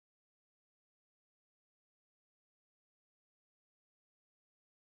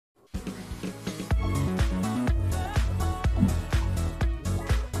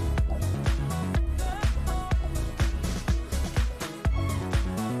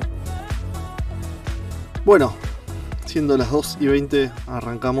Bueno, siendo las 2:20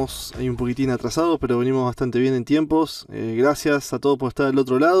 arrancamos ahí un poquitín atrasados, pero venimos bastante bien en tiempos. Gracias a todos por estar del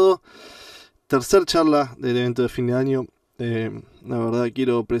otro lado. Tercer charla del evento de fin de año. La verdad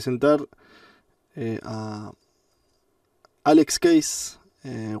quiero presentar a Alex Case.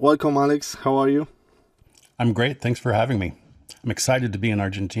 Welcome, Alex. How are you? I'm great. Thanks for having me. I'm excited to be in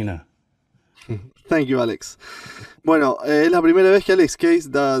Argentina. Thank you, Alex. Bueno, es la primera vez que Alex Case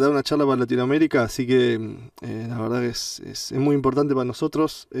da una charla para Latinoamérica, así que la verdad que es muy importante para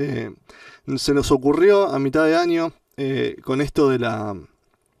nosotros. Se nos ocurrió a mitad de año con esto de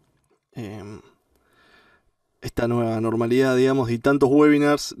esta nueva normalidad, digamos, y tantos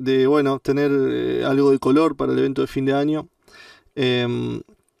webinars, de, bueno, tener algo de color para el evento de fin de año. Y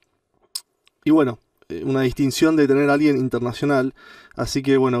bueno, una distinción de tener a alguien internacional. Así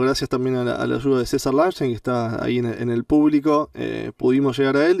que bueno, gracias también a la ayuda de César Larsen, que está ahí en el público, pudimos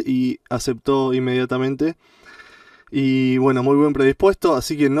llegar a él y aceptó inmediatamente. Y bueno, muy buen predispuesto,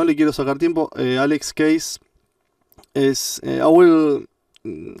 así que no le quiero sacar tiempo. Alex Case is... I will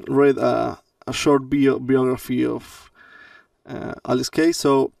read a short biography of Alex Case,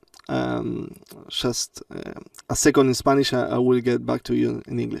 so just a second in Spanish, I will get back to you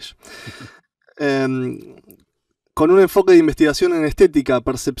in English. Con un enfoque de investigación en estética,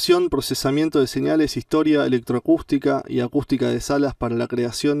 percepción, procesamiento de señales, historia, electroacústica y acústica de salas para la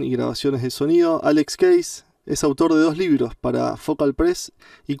creación y grabaciones de sonido, Alex Case es autor de 2 libros para Focal Press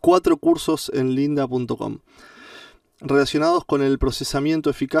y 4 cursos en linda.com relacionados con el procesamiento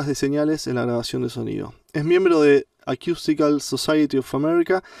eficaz de señales en la grabación de sonido. Es miembro de Acoustical Society of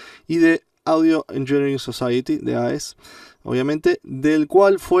America y de Audio Engineering Society, de AES, obviamente, del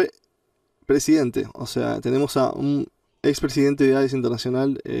cual fue presidente. O sea, tenemos a un expresidente de AES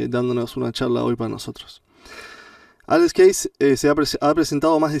Internacional dándonos una charla hoy para nosotros. Alex Case ha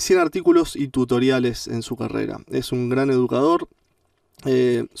presentado más de 100 artículos y tutoriales en su carrera. Es un gran educador.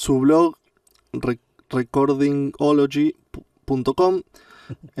 Su blog, recordingology.com,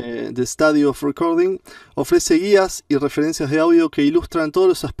 The Study of Recording, ofrece guías y referencias de audio que ilustran todos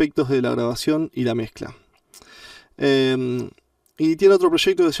los aspectos de la grabación y la mezcla. Y tiene otro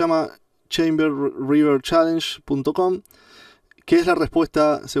proyecto que se llama chamberriverchallenge.com, que es la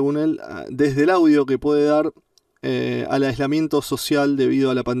respuesta, según él, desde el audio que puede dar al aislamiento social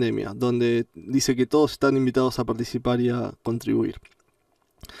debido a la pandemia, donde dice que todos están invitados a participar y a contribuir.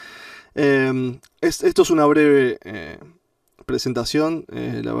 Esto es una breve presentación.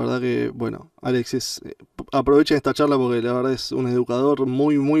 La verdad que, bueno, Alex aprovechen esta charla porque la verdad es un educador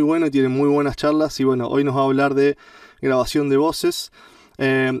muy bueno y tiene muy buenas charlas. Y bueno, hoy nos va a hablar de grabación de voces.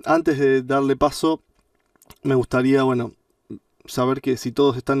 Antes de darle paso, me gustaría, bueno, saber que si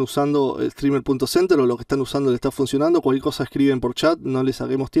todos están usando el streamer.center o lo que están usando le está funcionando. Cualquier cosa escriben por chat, no les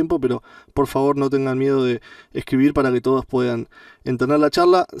saquemos tiempo, pero por favor no tengan miedo de escribir para que todos puedan entender la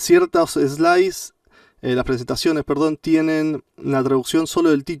charla. Ciertos slides, las presentaciones, perdón, tienen una traducción solo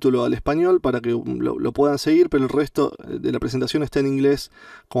del título al español para que lo puedan seguir, pero el resto de la presentación está en inglés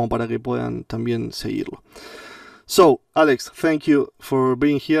como para que puedan también seguirlo. So, Alex, thank you for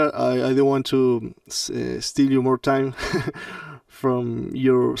being here. I don't want to steal you more time from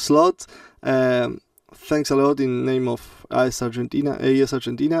your slot. Thanks a lot in name of AES Argentina,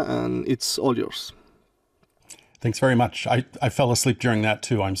 and it's all yours. Thanks very much. I fell asleep during that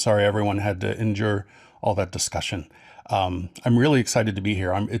too. I'm sorry everyone had to endure all that discussion. I'm really excited to be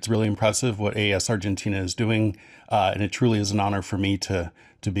here. It's really impressive what AES Argentina is doing, and it truly is an honor for me to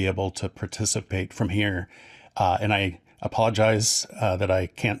be able to participate from here. And I apologize that I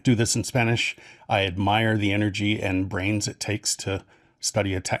can't do this in Spanish. I admire the energy and brains it takes to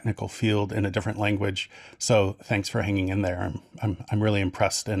study a technical field in a different language. So thanks for hanging in there. I'm really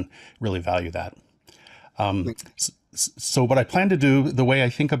impressed and really value that. So what I plan to do, the way I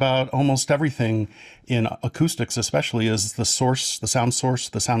think about almost everything in acoustics especially, is the source, the sound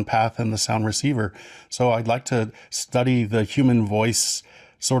path, and the sound receiver. So I'd like to study the human voice,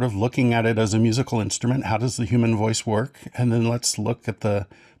 sort of looking at it as a musical instrument. How does the human voice work? And then let's look at the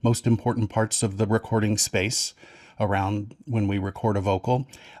most important parts of the recording space around when we record a vocal.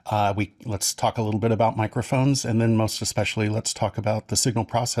 Let's talk a little bit about microphones, and then most especially, let's talk about the signal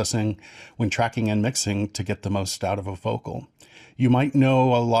processing when tracking and mixing to get the most out of a vocal. You might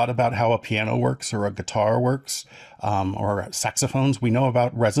know a lot about how a piano works or a guitar works, or saxophones. We know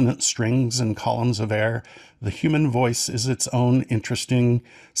about resonant strings and columns of air. The human voice is its own interesting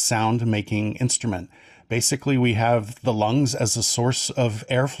sound-making instrument. Basically, we have the lungs as a source of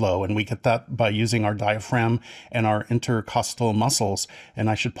airflow, and we get that by using our diaphragm and our intercostal muscles. And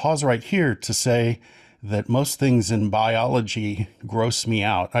I should pause right here to say that most things in biology gross me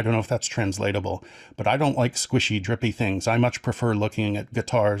out. I don't know if that's translatable, but I don't like squishy, drippy things. I much prefer looking at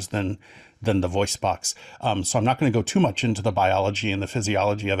guitars than the voice box. So I'm not going to go too much into the biology and the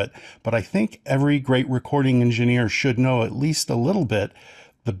physiology of it, but I think every great recording engineer should know at least a little bit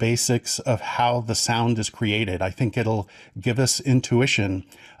the basics of how the sound is created. I think it'll give us intuition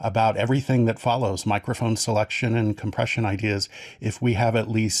about everything that follows, microphone selection and compression ideas, if we have at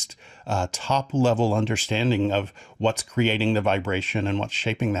least a top level understanding of what's creating the vibration and what's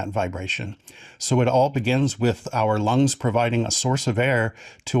shaping that vibration. So it all begins with our lungs providing a source of air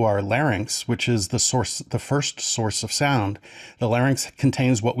to our larynx, which is the first source of sound. The larynx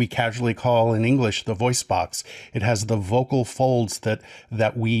contains what we casually call in English the voice box. It has the vocal folds that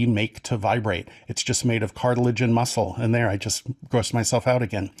we make to vibrate. It's just made of cartilage and muscle. And there, I just grossed myself out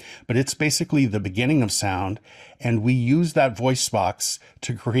again. But it's basically the beginning of sound. And we use that voice box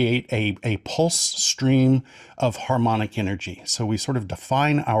to create a pulse stream of harmonic energy. So we sort of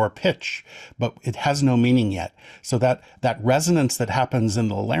define our pitch, but it has no meaning yet. So that resonance that happens in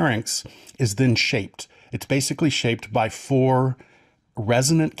the larynx is then shaped. It's basically shaped by four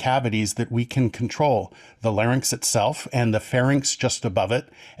resonant cavities that we can control: the larynx itself and the pharynx just above it,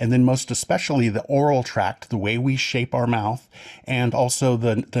 and then most especially the oral tract, the way we shape our mouth, and also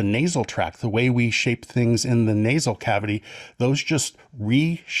the nasal tract, the way we shape things in the nasal cavity. Those just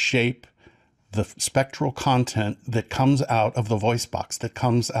reshape the spectral content that comes out of the voice box, that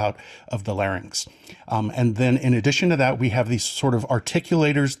comes out of the larynx. And then in addition to that, we have these sort of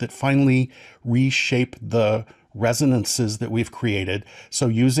articulators that finally reshape the resonances that we've created. So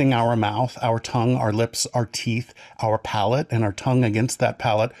using our mouth, our tongue, our lips, our teeth, our palate, and our tongue against that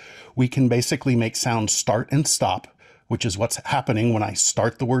palate, we can basically make sounds start and stop, which is what's happening when I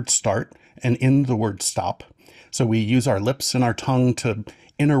start the word start and end the word stop. So we use our lips and our tongue to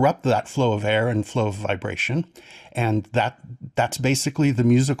interrupt that flow of air and flow of vibration. And that's basically the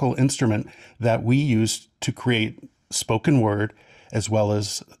musical instrument that we use to create spoken word as well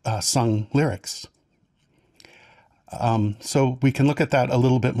as sung lyrics. So we can look at that a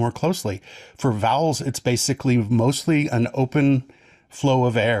little bit more closely. For vowels, it's basically mostly an open flow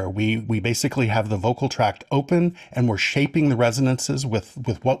of air. We basically have the vocal tract open, and we're shaping the resonances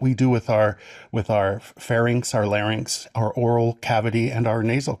with what we do with our pharynx, our larynx, our oral cavity, and our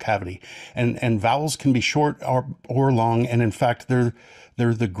nasal cavity. And vowels can be short or long, and in fact, they're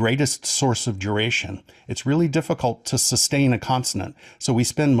the greatest source of duration. It's really difficult to sustain a consonant. So we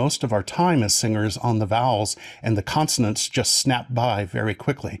spend most of our time as singers on the vowels, and the consonants just snap by very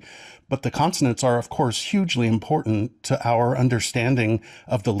quickly. But the consonants are, of course, hugely important to our understanding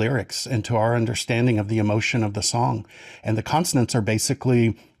of the lyrics and to our understanding of the emotion of the song. And the consonants are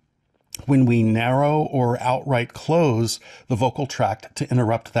basically when we narrow or outright close the vocal tract to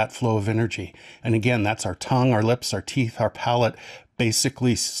interrupt that flow of energy. And again, that's our tongue, our lips, our teeth, our palate,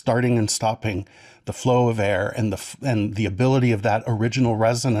 basically starting and stopping the flow of air and the ability of that original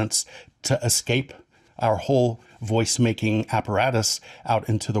resonance to escape our whole voice-making apparatus out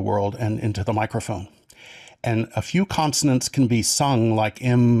into the world and into the microphone. And a few consonants can be sung like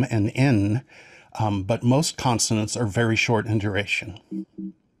M and N, but most consonants are very short in duration.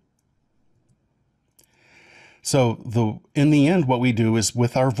 So in the end, what we do is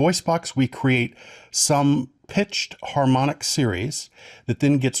with our voice box, we create some pitched harmonic series that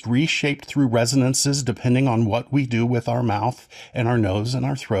then gets reshaped through resonances depending on what we do with our mouth and our nose and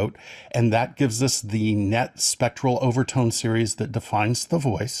our throat. And that gives us the net spectral overtone series that defines the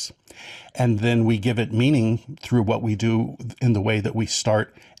voice. And then we give it meaning through what we do in the way that we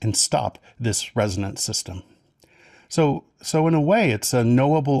start and stop this resonance system. So in a way, it's a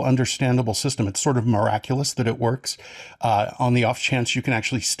knowable, understandable system. It's sort of miraculous that it works. On the off chance you can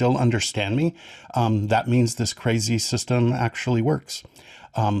actually still understand me, that means this crazy system actually works.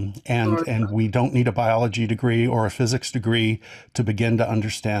 And we don't need a biology degree or a physics degree to begin to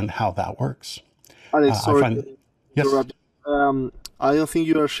understand how that works. Alex, sorry to Yes, interrupt. I don't think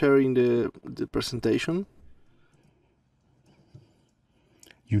you are sharing the presentation.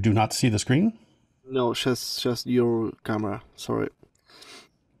 you do not see the screen? No, just your camera. Sorry.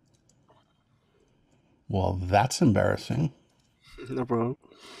 Well, that's embarrassing. No problem.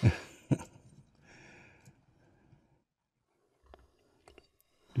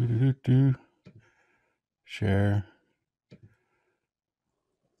 Share.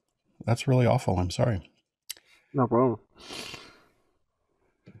 That's really awful. I'm sorry. No problem.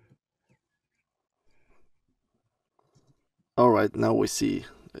 All right, now we see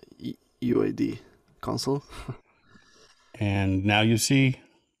UAD console. And now you see.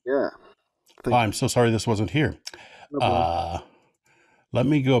 Yeah. Oh, I'm so sorry this wasn't here. No problem. Let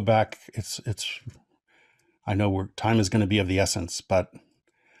me go back. It's I know time is going to be of the essence, but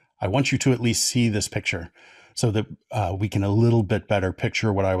I want you to at least see this picture so that we can a little bit better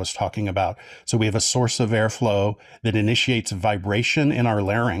picture what I was talking about. So we have a source of airflow that initiates vibration in our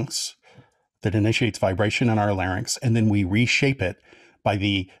larynx, and then we reshape it by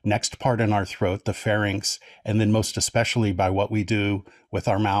the next part in our throat, the pharynx, and then most especially by what we do with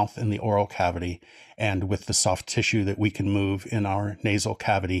our mouth in the oral cavity and with the soft tissue that we can move in our nasal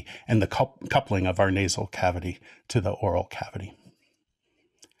cavity and the coupling of our nasal cavity to the oral cavity.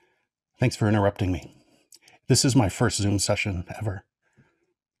 Thanks for interrupting me. This is my first Zoom session ever.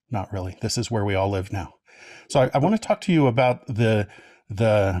 Not really. This is where we all live now. So I want to talk to you about the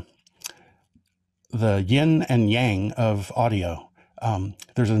yin and yang of audio.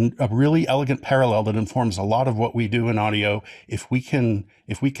 There's a really elegant parallel that informs a lot of what we do in audio. If we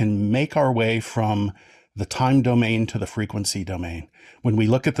can make our way from the time domain to the frequency domain. When we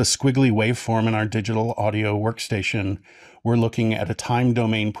look at the squiggly waveform in our digital audio workstation, we're looking at a time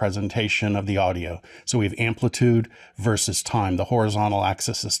domain presentation of the audio. So we have amplitude versus time. The horizontal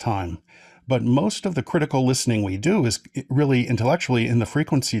axis is time. But most of the critical listening we do is really intellectually in the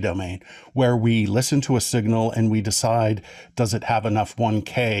frequency domain, where we listen to a signal and we decide, does it have enough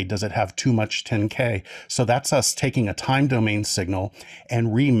 1K? Does it have too much 10K? So that's us taking a time domain signal and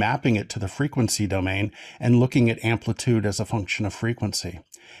remapping it to the frequency domain and looking at amplitude as a function of frequency.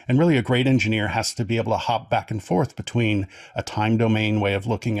 And really a great engineer has to be able to hop back and forth between a time domain way of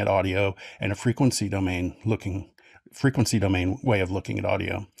looking at audio and a frequency domain way of looking at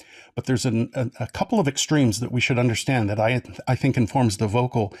audio. But there's a couple of extremes that we should understand that I think informs the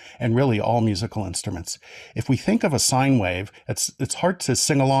vocal and really all musical instruments. If we think of a sine wave, it's hard to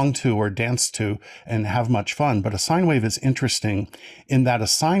sing along to or dance to and have much fun, but a sine wave is interesting in that a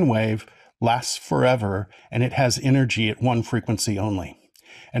sine wave lasts forever and it has energy at one frequency only.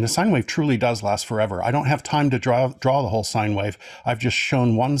 And a sine wave truly does last forever. I don't have time to draw the whole sine wave. I've just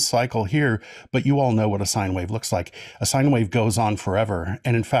shown one cycle here, but you all know what a sine wave looks like. A sine wave goes on forever.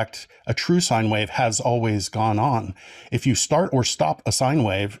 And in fact, a true sine wave has always gone on. If you start or stop a sine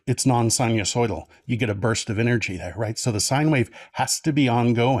wave, it's non-sinusoidal. You get a burst of energy there, right? So the sine wave has to be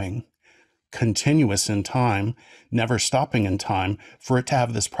ongoing, continuous in time, never stopping in time, for it to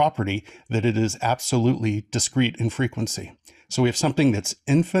have this property that it is absolutely discrete in frequency. So we have something that's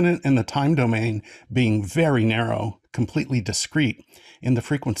infinite in the time domain being very narrow, completely discrete in the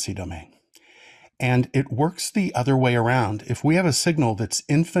frequency domain. And it works the other way around. If we have a signal that's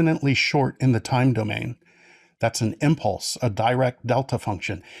infinitely short in the time domain, that's an impulse, a direct delta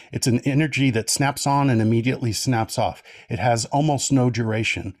function. It's an energy that snaps on and immediately snaps off. It has almost no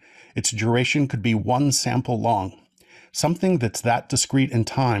duration. Its duration could be one sample long. Something that's that discrete in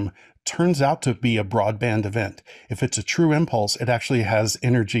time turns out to be a broadband event. If it's a true impulse, it actually has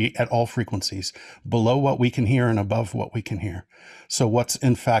energy at all frequencies, below what we can hear and above what we can hear. So what's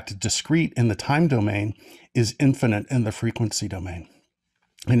in fact discrete in the time domain is infinite in the frequency domain.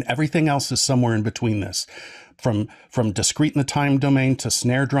 And everything else is somewhere in between this. From discrete in the time domain to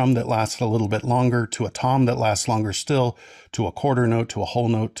snare drum that lasts a little bit longer, to a tom that lasts longer still, to a quarter note, to a whole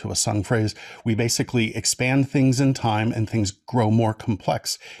note, to a sung phrase. We basically expand things in time and things grow more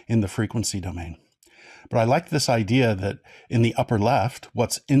complex in the frequency domain. But I like this idea that in the upper left,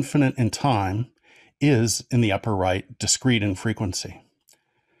 what's infinite in time is in the upper right, discrete in frequency.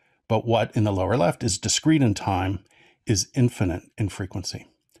 But what in the lower left is discrete in time is infinite in frequency.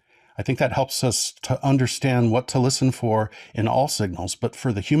 I think that helps us to understand what to listen for in all signals. But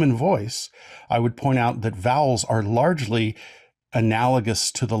for the human voice, I would point out that vowels are largely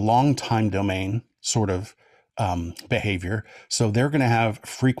analogous to the long time domain sort of behavior. So they're going to have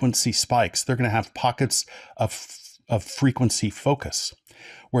frequency spikes. They're going to have pockets of frequency focus.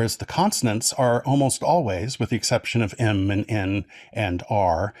 Whereas the consonants are almost always, with the exception of M and N and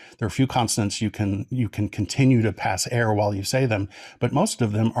R, there are a few consonants you can continue to pass air while you say them, but most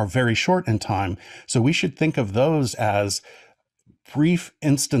of them are very short in time. So we should think of those as brief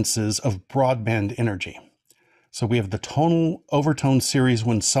instances of broadband energy. So we have the tonal overtone series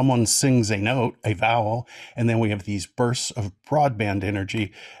when someone sings a note, a vowel, and then we have these bursts of broadband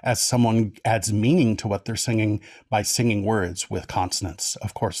energy as someone adds meaning to what they're singing by singing words with consonants,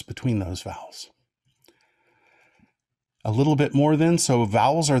 of course, between those vowels. A little bit more then, so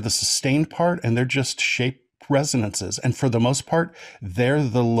vowels are the sustained part and they're just shape resonances. And for the most part, they're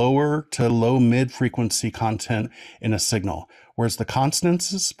the lower to low mid frequency content in a signal. Whereas the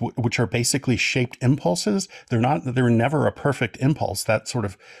consonants, which are basically shaped impulses, they're never a perfect impulse. That sort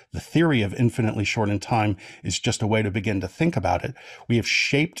of the theory of infinitely short in time is just a way to begin to think about it. We have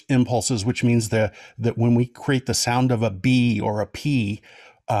shaped impulses, which means that when we create the sound of a B or a P,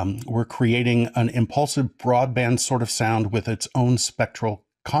 We're creating an impulsive broadband sort of sound with its own spectral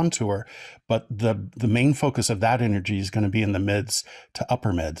contour, but the main focus of that energy is going to be in the mids to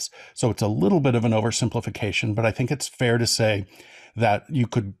upper mids. So it's a little bit of an oversimplification, but I think it's fair to say that you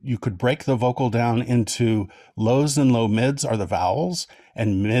could break the vocal down into lows and low mids are the vowels,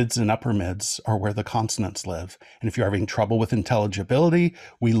 and mids and upper mids are where the consonants live. And if you're having trouble with intelligibility,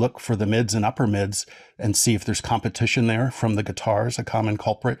 we look for the mids and upper mids and see if there's competition there from the guitars, a common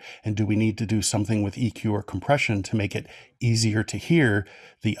culprit, and do we need to do something with EQ or compression to make it easier to hear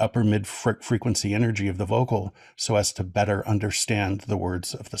the upper mid frequency energy of the vocal so as to better understand the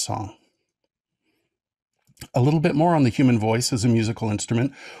words of the song. A little bit more on the human voice as a musical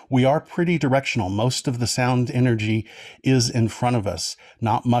instrument. We are pretty directional. Most of the sound energy is in front of us.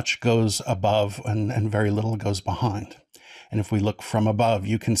 Not much goes above and very little goes behind. And if we look from above,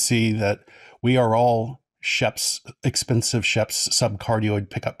 you can see that we are all Schoep's, expensive Schoep's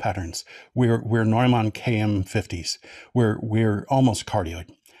subcardioid pickup patterns. We're Neumann KM50s. We're almost cardioid.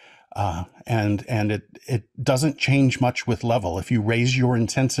 And it doesn't change much with level. If you raise your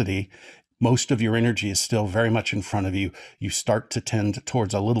intensity, most of your energy is still very much in front of you. You start to tend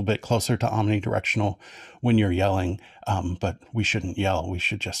towards a little bit closer to omnidirectional when you're yelling, but we shouldn't yell. We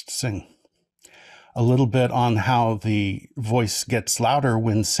should just sing. A little bit on how the voice gets louder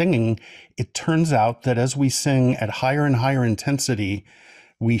when singing. It turns out that as we sing at higher and higher intensity,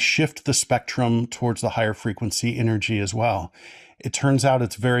 we shift the spectrum towards the higher frequency energy as well. It turns out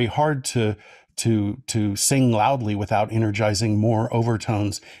it's very hard to sing loudly without energizing more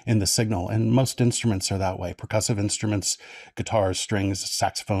overtones in the signal. And most instruments are that way. Percussive instruments, guitars, strings,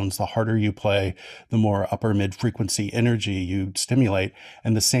 saxophones, the harder you play, the more upper mid frequency energy you stimulate.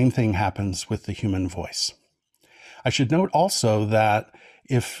 And the same thing happens with the human voice. I should note also that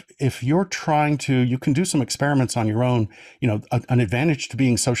if you're trying to, you can do some experiments on your own. An advantage to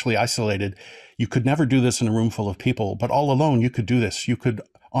being socially isolated, you could never do this in a room full of people, but all alone, you could do this. You could,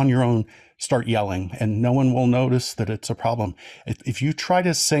 on your own, start yelling and no one will notice that it's a problem. If you try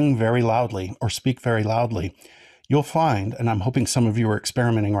to sing very loudly or speak very loudly, you'll find, and I'm hoping some of you are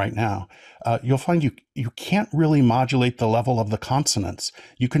experimenting right now, you'll find you can't really modulate the level of the consonants.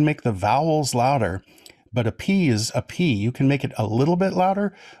 You can make the vowels louder, but a P is a P. You can make it a little bit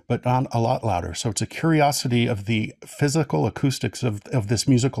louder, but not a lot louder. So it's a curiosity of the physical acoustics of this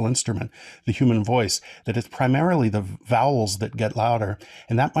musical instrument, the human voice, that it's primarily the vowels that get louder.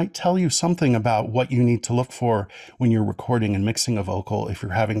 And that might tell you something about what you need to look for when you're recording and mixing a vocal if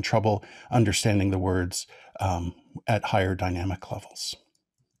you're having trouble understanding the words at higher dynamic levels.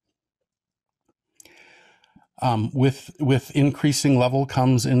 With increasing level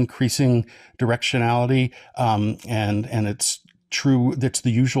comes increasing directionality, and it's true. That's the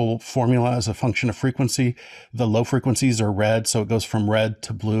usual formula as a function of frequency. The low frequencies are red, so it goes from red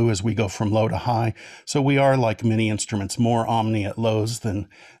to blue as we go from low to high. So we are, like many instruments, more omni at lows than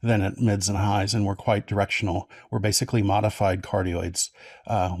at mids and highs, and we're quite directional. We're basically modified cardioids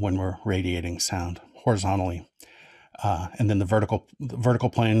when we're radiating sound horizontally. And then the vertical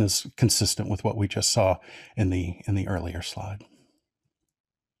plane is consistent with what we just saw in the earlier slide.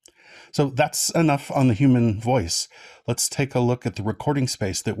 So that's enough on the human voice. Let's take a look at the recording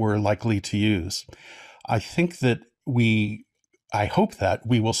space that we're likely to use. I hope that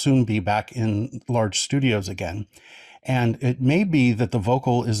we will soon be back in large studios again. And it may be that the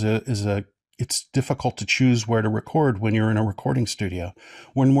vocal it's difficult to choose where to record when you're in a recording studio.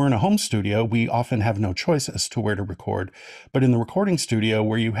 When we're in a home studio, we often have no choice as to where to record. But in the recording studio,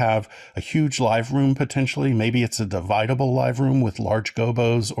 where you have a huge live room potentially, maybe it's a dividable live room with large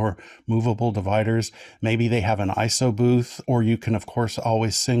gobos or movable dividers. Maybe they have an ISO booth, or you can, of course,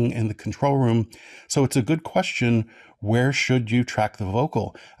 always sing in the control room. So it's a good question. Where should you track the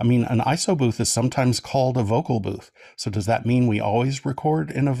vocal? I mean, an ISO booth is sometimes called a vocal booth. So does that mean we always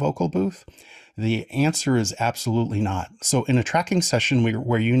record in a vocal booth? The answer is absolutely not. So in a tracking session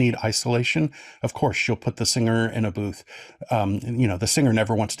where you need isolation, of course, you'll put the singer in a booth. The singer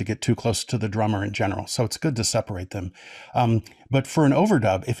never wants to get too close to the drummer in general, so it's good to separate them. But for an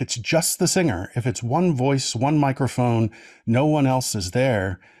overdub, if it's just the singer, if it's one voice, one microphone, no one else is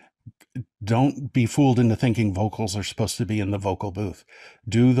there, don't be fooled into thinking vocals are supposed to be in the vocal booth.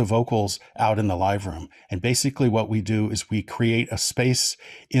 Do the vocals out in the live room. And basically what we do is we create a space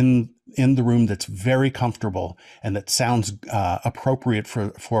in the room that's very comfortable and that sounds appropriate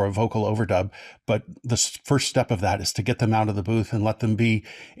for a vocal overdub. But the first step of that is to get them out of the booth and let them be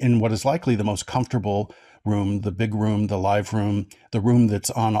in what is likely the most comfortable room, the big room, the live room, the room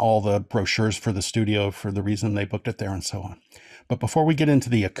that's on all the brochures for the studio for the reason they booked it there and so on. But before we get into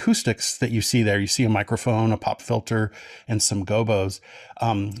the acoustics that you see there, you see a microphone, a pop filter, and some gobos.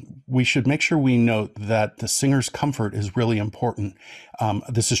 We should make sure we note that the singer's comfort is really important.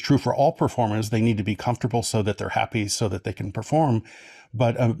 This is true for all performers. They need to be comfortable so that they're happy, so that they can perform.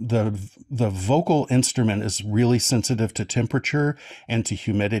 But the vocal instrument is really sensitive to temperature and to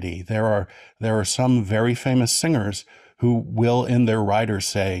humidity. There are some very famous singers who will in their riders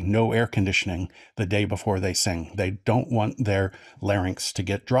say no air conditioning the day before they sing. They don't want their larynx to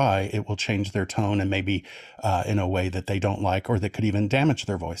get dry. It will change their tone and maybe in a way that they don't like, or that could even damage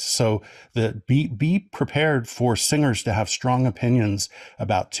their voice. So be prepared for singers to have strong opinions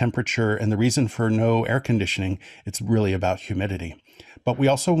about temperature, and the reason for no air conditioning, it's really about humidity. But we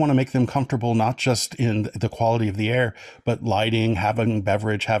also want to make them comfortable, not just in the quality of the air, but lighting, having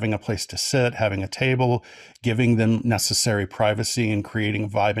beverage, having a place to sit, having a table, giving them necessary privacy, and creating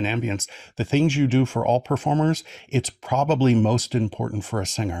vibe and ambience. The things you do for all performers, it's probably most important for a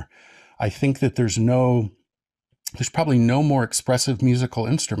singer. I think that there's probably no more expressive musical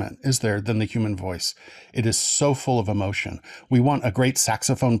instrument, is there, than the human voice. It is so full of emotion. We want a great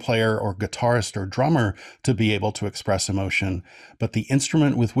saxophone player or guitarist or drummer to be able to express emotion, but the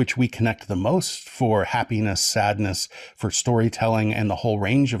instrument with which we connect the most for happiness, sadness, for storytelling, and the whole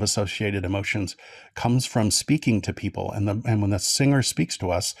range of associated emotions comes from speaking to people. And when the singer speaks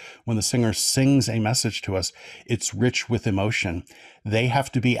to us, when the singer sings a message to us, it's rich with emotion. They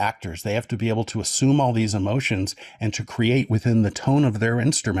have to be actors. They have to be able to assume all these emotions and to create within the tone of their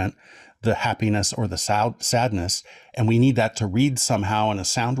instrument the happiness or the sadness. And we need that to read somehow in a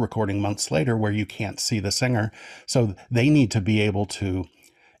sound recording months later where you can't see the singer. So they need to be able to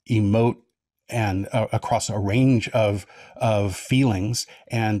emote and across a range of feelings,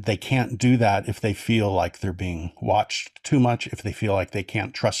 and they can't do that if they feel like they're being watched too much, if they feel like they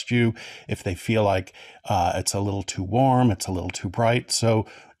can't trust you, if they feel like it's a little too warm, it's a little too bright. So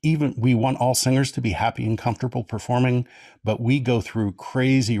even we want all singers to be happy and comfortable performing, but we go through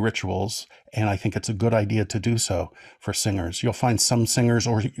crazy rituals, and I think it's a good idea to do so for singers. You'll find some singers,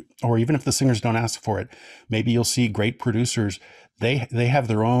 or even if the singers don't ask for it, maybe you'll see great producers. They have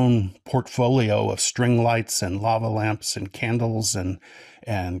their own portfolio of string lights and lava lamps and candles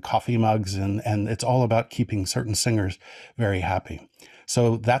and coffee mugs, and it's all about keeping certain singers very happy.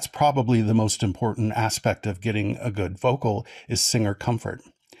 So that's probably the most important aspect of getting a good vocal, is singer comfort.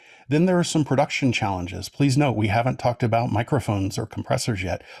 Then there are some production challenges. Please note, we haven't talked about microphones or compressors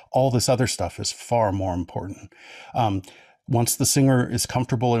yet. All this other stuff is far more important. Once the singer is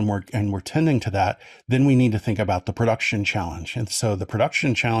comfortable and we're tending to that, then we need to think about the production challenge. And so the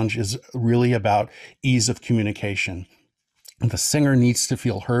production challenge is really about ease of communication. The singer needs to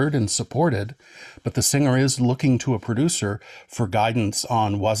feel heard and supported, but the singer is looking to a producer for guidance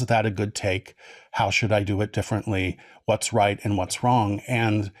on, was that a good take? How should I do it differently? What's right and what's wrong?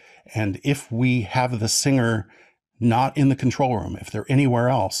 And if we have the singer not in the control room, if they're anywhere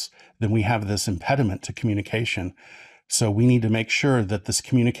else, then we have this impediment to communication. So we need to make sure that this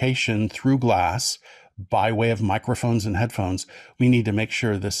communication through glass, by way of microphones and headphones, we need to make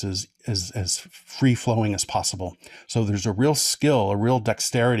sure this is as free-flowing as possible. So there's a real skill, a real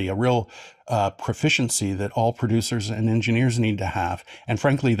dexterity, a real proficiency that all producers and engineers need to have, and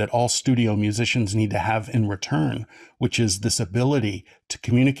frankly, that all studio musicians need to have in return, which is this ability to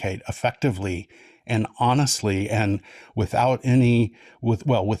communicate effectively and honestly, and with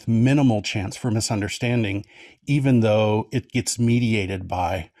minimal chance for misunderstanding, even though it gets mediated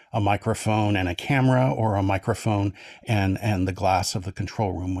by a microphone and a camera, or a microphone and the glass of the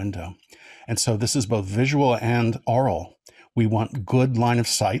control room window. And so this is both visual and oral. We want good line of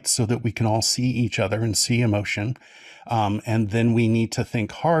sight so that we can all see each other and see emotion. And then we need to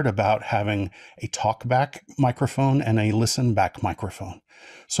think hard about having a talkback microphone and a listen back microphone.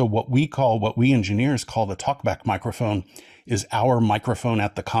 So what we engineers call the talkback microphone is our microphone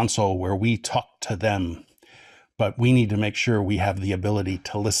at the console where we talk to them. But we need to make sure we have the ability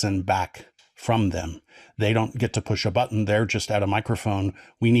to listen back from them. They don't get to push a button. They're just at a microphone.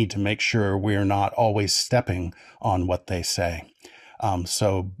 We need to make sure we're not always stepping on what they say.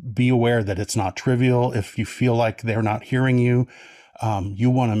 So be aware that it's not trivial. If you feel like they're not hearing you, you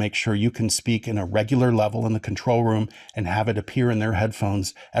want to make sure you can speak in a regular level in the control room and have it appear in their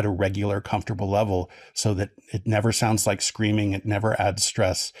headphones at a regular, comfortable level so that it never sounds like screaming. It never adds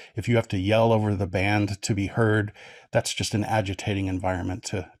stress. If you have to yell over the band to be heard, that's just an agitating environment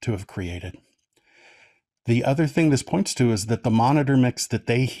to have created. The other thing this points to is that the monitor mix that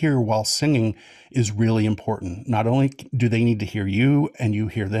they hear while singing is really important. Not only do they need to hear you and you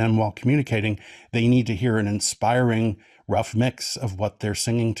hear them while communicating, they need to hear an inspiring, rough mix of what they're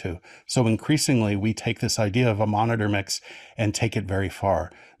singing to. So increasingly, we take this idea of a monitor mix and take it very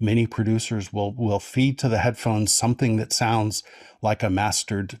far. Many producers will feed to the headphones something that sounds like a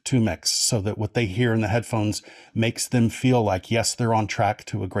mastered 2-mix, so that what they hear in the headphones makes them feel like, yes, they're on track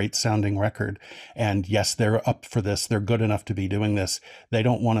to a great sounding record. And yes, they're up for this. They're good enough to be doing this. They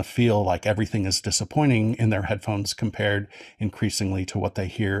don't want to feel like everything is disappointing in their headphones compared increasingly to what they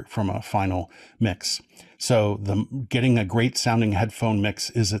hear from a final mix. So getting a great sounding headphone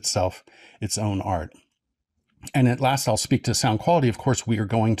mix is itself its own art. And at last, I'll speak to sound quality. Of course, we are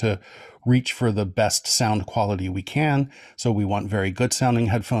going to reach for the best sound quality we can. So we want very good sounding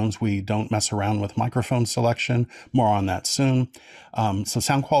headphones. We don't mess around with microphone selection. More on that soon. So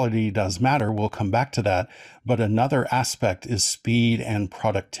sound quality does matter. We'll come back to that. But another aspect is speed and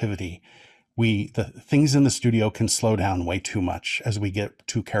productivity. The things in the studio can slow down way too much as we get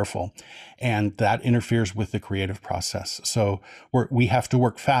too careful, and that interferes with the creative process. So we have to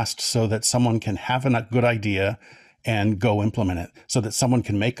work fast so that someone can have a good idea and go implement it, so that someone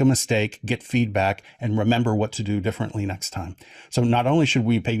can make a mistake, get feedback, and remember what to do differently next time. So not only should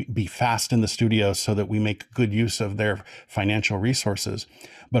we be fast in the studio so that we make good use of their financial resources,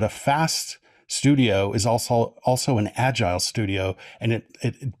 but a fast studio is also an agile studio, and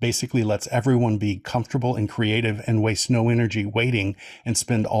it basically lets everyone be comfortable and creative and waste no energy waiting and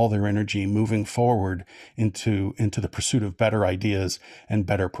spend all their energy moving forward into the pursuit of better ideas and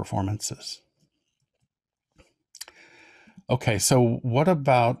better performances. Okay, so what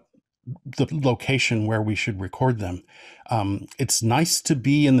about the location where we should record them? It's nice to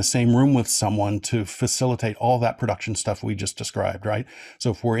be in the same room with someone to facilitate all that production stuff we just described, right?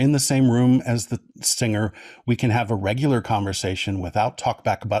 So if we're in the same room as the singer, we can have a regular conversation without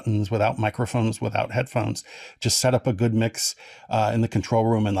talkback buttons, without microphones, without headphones. Just set up a good mix in the control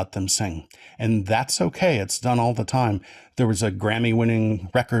room and let them sing. And that's okay. It's done all the time. There was a Grammy-winning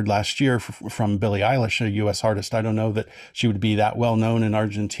record last year from Billie Eilish, a U.S. artist. I don't know that she would be that well known in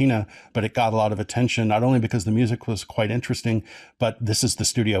Argentina, but it got a lot of attention, not only because the music was quite interesting, but this is the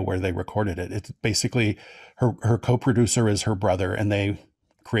studio where they recorded it. It's basically her co-producer is her brother, and they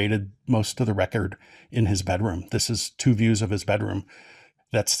created most of the record in his bedroom. This is 2 views of his bedroom.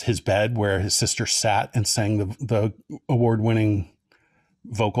 That's his bed where his sister sat and sang the award-winning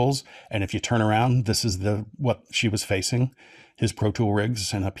vocals, and if you turn around, this is what she was facing, his Pro Tool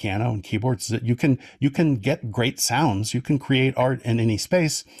rigs and a piano and keyboards. That you can get great sounds. You can create art in any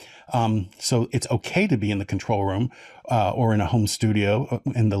space. So it's okay to be in the control room or in a home studio,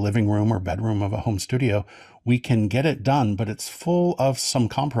 in the living room or bedroom of a home studio. We can get it done, but it's full of some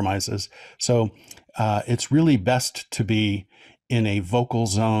compromises. So it's really best to be in a vocal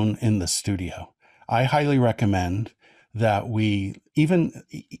zone in the studio. I highly recommend that we, even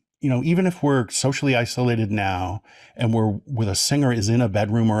if we're socially isolated now and we're with a singer is in a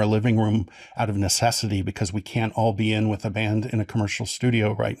bedroom or a living room out of necessity because we can't all be in with a band in a commercial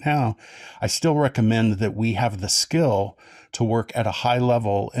studio right now, I still recommend that we have the skill to work at a high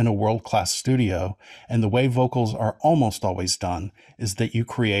level in a world-class studio. And the way vocals are almost always done is that you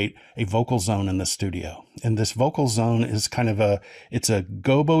create a vocal zone in the studio. And this vocal zone is it's a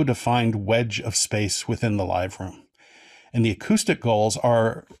gobo-defined wedge of space within the live room. And the acoustic goals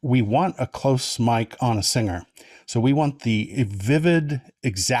are, we want a close mic on a singer. So we want the vivid,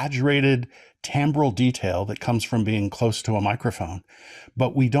 exaggerated timbral detail that comes from being close to a microphone.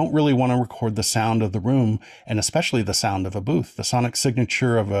 But we don't really want to record the sound of the room, and especially the sound of a booth. The sonic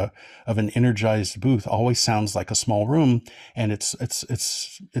signature of an energized booth always sounds like a small room, and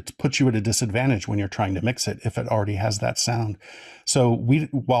it puts you at a disadvantage when you're trying to mix it if it already has that sound. So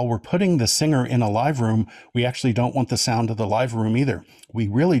while we're putting the singer in a live room, we actually don't want the sound of the live room either. We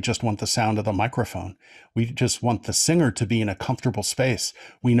really just want the sound of the microphone. We just want the singer to be in a comfortable space.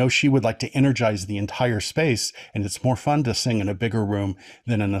 We know she would like to energize the entire space, and it's more fun to sing in a bigger room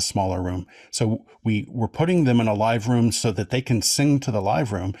than in a smaller room. So we're putting them in a live room so that they can sing to the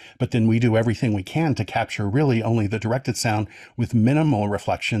live room, but then we do everything we can to capture really only the directed sound with minimal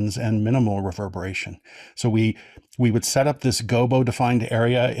reflections and minimal reverberation. So we would set up this gobo-defined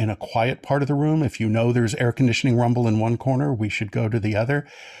area in a quiet part of the room. If you know there's air conditioning rumble in one corner, we should go to the other.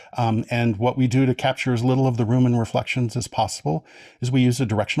 And what we do to capture as little of the room and reflections as possible is we use a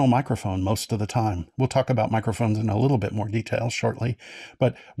directional microphone most of the time. We'll talk about microphones in a little bit more detail shortly.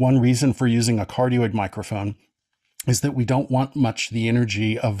 But one reason for using a cardioid microphone is that we don't want much the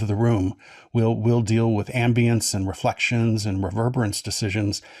energy of the room. We'll deal with ambience and reflections and reverberance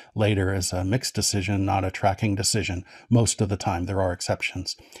decisions later as a mixed decision, not a tracking decision. Most of the time, there are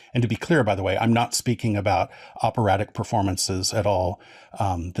exceptions. And to be clear, by the way, I'm not speaking about operatic performances at all.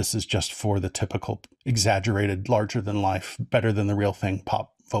 This is just for the typical exaggerated, larger than life, better than the real thing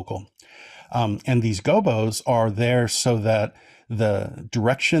pop vocal. And these gobos are there so that the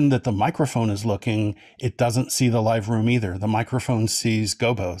direction that the microphone is looking, it doesn't see the live room either. The microphone sees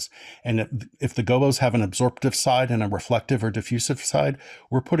gobos. And if the gobos have an absorptive side and a reflective or diffusive side,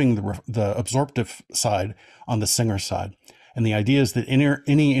 we're putting the absorptive side on the singer side. And the idea is that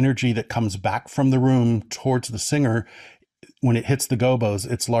any energy that comes back from the room towards the singer, when it hits the gobos,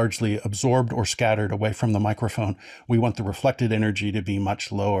 it's largely absorbed or scattered away from the microphone. We want the reflected energy to be much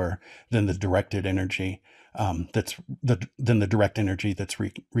lower than the directed energy than the direct energy that's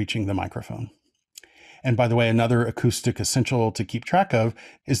reaching the microphone. And by the way, another acoustic essential to keep track of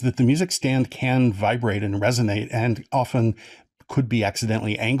is that the music stand can vibrate and resonate and often could be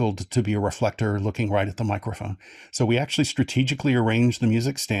accidentally angled to be a reflector looking right at the microphone. So we actually strategically arrange the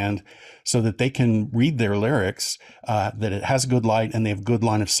music stand so that they can read their lyrics, that it has good light and they have good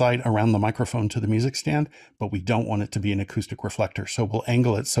line of sight around the microphone to the music stand, but we don't want it to be an acoustic reflector. So we'll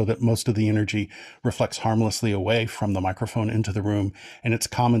angle it so that most of the energy reflects harmlessly away from the microphone into the room. And it's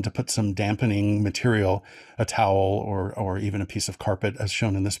common to put some dampening material, a towel or even a piece of carpet as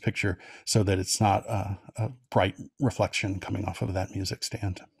shown in this picture, so that it's not a bright reflection coming off of that music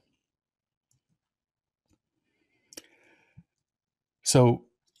stand. So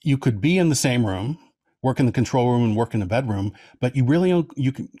you could be in the same room, work in the control room and work in the bedroom, but you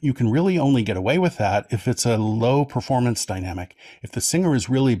can really only get away with that if it's a low performance dynamic. If the singer is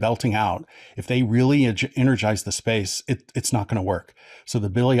really belting out, if they really energize the space, it's not going to work. So the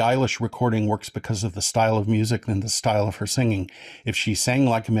Billie Eilish recording works because of the style of music and the style of her singing. If she sang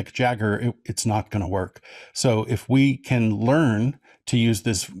like Mick Jagger, it's not going to work. So if we can learn to use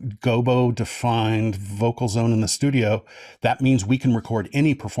this gobo-defined vocal zone in the studio, that means we can record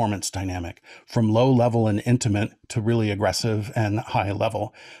any performance dynamic from low level and intimate to really aggressive and high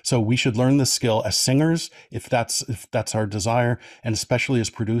level. So we should learn this skill as singers, if that's our desire, and especially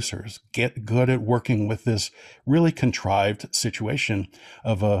as producers. Get good at working with this really contrived situation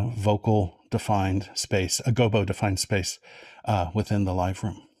of a vocal-defined space, a gobo-defined space within the live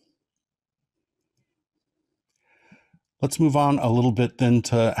room. Let's move on a little bit then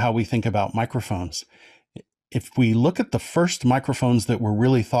to how we think about microphones. If we look at the first microphones that were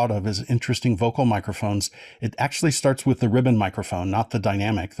really thought of as interesting vocal microphones, it actually starts with the ribbon microphone, not the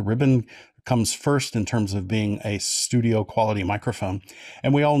dynamic. The ribbon comes first in terms of being a studio quality microphone.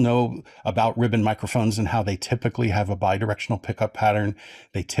 And we all know about ribbon microphones and how they typically have a bidirectional pickup pattern.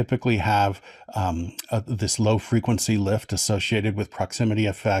 They typically have this low frequency lift associated with proximity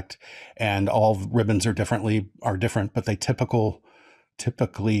effect, and all ribbons are different, but they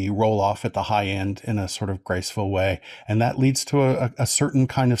typically roll off at the high end in a sort of graceful way. And that leads to a certain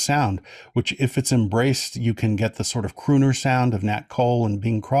kind of sound, which if it's embraced, you can get the sort of crooner sound of Nat Cole and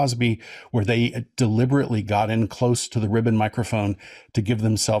Bing Crosby, where they deliberately got in close to the ribbon microphone to give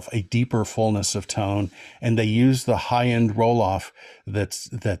themselves a deeper fullness of tone. And they use the high end roll off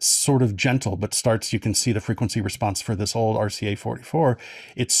that's sort of gentle, but starts, you can see the frequency response for this old RCA 44.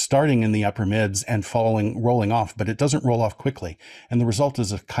 It's starting in the upper mids and rolling off, but it doesn't roll off quickly. And the result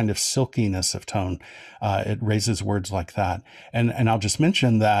is a kind of silkiness of tone. It raises words like that. And I'll just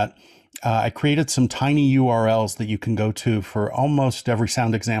mention that I created some tiny URLs that you can go to for almost every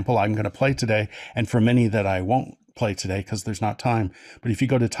sound example I'm going to play today, and for many that I won't play today because there's not time. But if you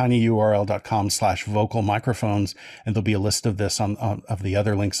go to tinyurl.com/vocal microphones, and there'll be a list of this of the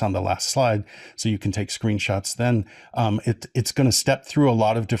other links on the last slide, so you can take screenshots. Then it's going to step through a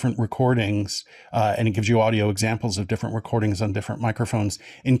lot of different recordings, and it gives you audio examples of different recordings on different microphones,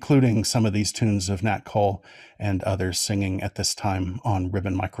 including some of these tunes of Nat Cole and others singing at this time on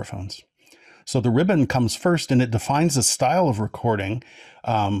ribbon microphones. So the ribbon comes first, and it defines a style of recording,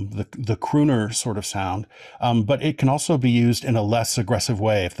 the crooner sort of sound, but it can also be used in a less aggressive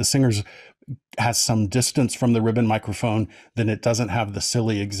way. If the singer has some distance from the ribbon microphone, then it doesn't have the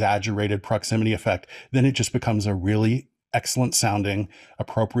silly exaggerated proximity effect. Then it just becomes a really excellent sounding,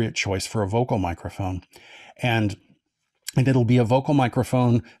 appropriate choice for a vocal microphone. And it'll be a vocal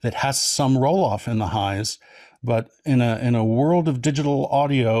microphone that has some roll off in the highs. But in a world of digital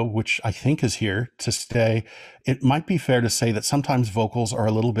audio, which I think is here to stay, it might be fair to say that sometimes vocals are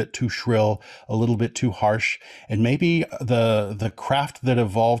a little bit too shrill, a little bit too harsh, and maybe the craft that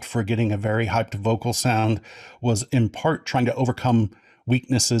evolved for getting a very hyped vocal sound was in part trying to overcome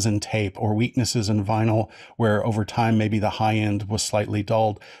weaknesses in tape or weaknesses in vinyl, where over time maybe the high end was slightly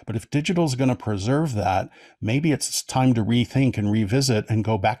dulled. But if digital is going to preserve that, maybe it's time to rethink and revisit and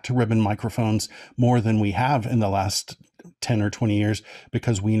go back to ribbon microphones more than we have in the last 10 or 20 years,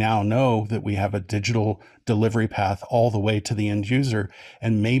 because we now know that we have a digital delivery path all the way to the end user.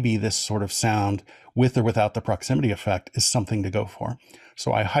 And maybe this sort of sound, with or without the proximity effect, is something to go for.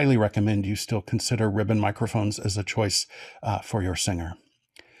 So I highly recommend you still consider ribbon microphones as a choice for your singer.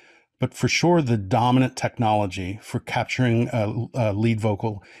 But for sure, the dominant technology for capturing a lead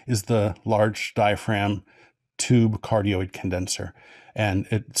vocal is the large diaphragm tube cardioid condenser. And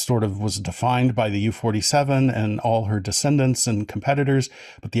it sort of was defined by the U47 and all her descendants and competitors.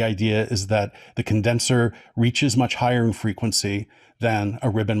 But the idea is that the condenser reaches much higher in frequency than a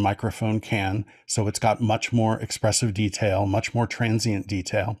ribbon microphone can. So it's got much more expressive detail, much more transient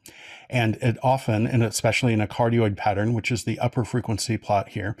detail. And it often, and especially in a cardioid pattern, which is the upper frequency plot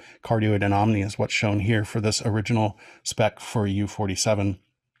here, cardioid and omni is what's shown here for this original spec for U47.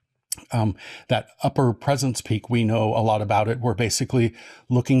 That upper presence peak, we know a lot about it. We're basically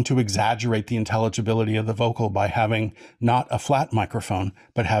looking to exaggerate the intelligibility of the vocal by having not a flat microphone,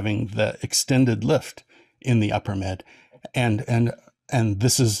 but having the extended lift in the upper mid. And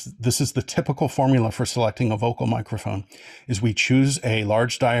this is the typical formula for selecting a vocal microphone, is we choose a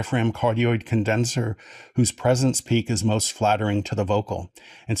large diaphragm cardioid condenser whose presence peak is most flattering to the vocal.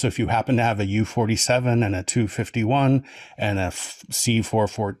 And so if you happen to have a U47 and a 251 and a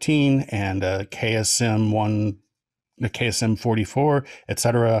C414 and a KSM 44,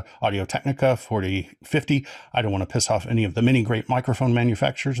 etc., Audio-Technica 4050. I don't want to piss off any of the many great microphone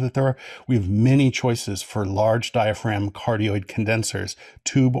manufacturers that there are. We have many choices for large diaphragm cardioid condensers,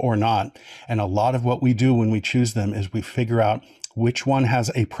 tube or not. And a lot of what we do when we choose them is we figure out which one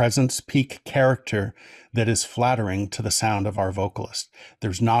has a presence peak character that is flattering to the sound of our vocalist.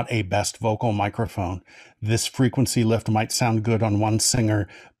 There's not a best vocal microphone. This frequency lift might sound good on one singer,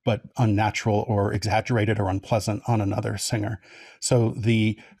 but unnatural or exaggerated or unpleasant on another singer. So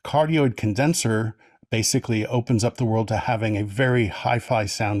the cardioid condenser basically opens up the world to having a very hi-fi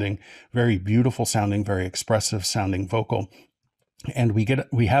sounding, very beautiful sounding, very expressive sounding vocal. And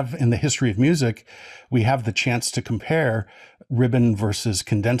we have in the history of music, we have the chance to compare ribbon versus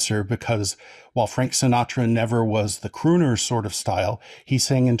condenser, because while Frank Sinatra never was the crooner sort of style, he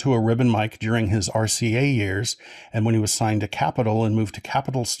sang into a ribbon mic during his RCA years. And when he was signed to Capitol and moved to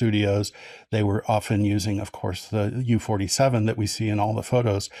Capitol Studios, they were often using, of course, the U47 that we see in all the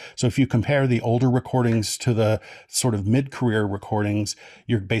photos. So if you compare the older recordings to the sort of mid-career recordings,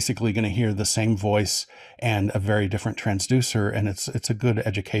 you're basically going to hear the same voice and a very different transducer, and it's a good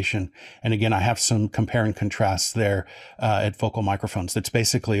education. And again, I have some compare and contrast there at Vocal Microphones. That's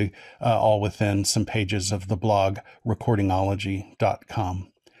basically all within some pages of the blog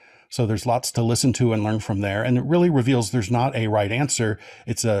recordingology.com. So there's lots to listen to and learn from there, and it really reveals there's not a right answer.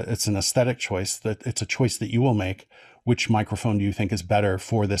 It's an aesthetic choice, that it's a choice that you will make. Which microphone do you think is better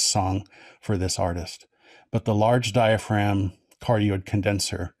for this song, for this artist? But the large diaphragm cardioid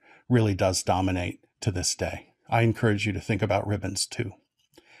condenser really does dominate to this day. I encourage you to think about ribbons too.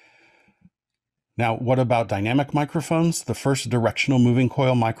 Now, what about dynamic microphones? The first directional moving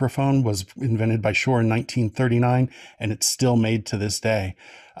coil microphone was invented by Shure in 1939, and it's still made to this day.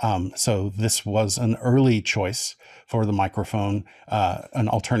 So this was an early choice for the microphone, an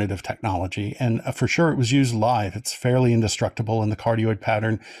alternative technology. And for sure, it was used live. It's fairly indestructible, and the cardioid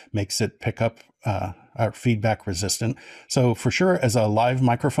pattern makes it pick up feedback resistant. So for sure, as a live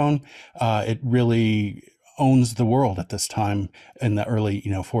microphone, it really owns the world at this time in the early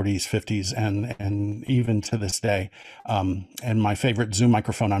 40s, 50s, and even to this day. And my favorite Zoom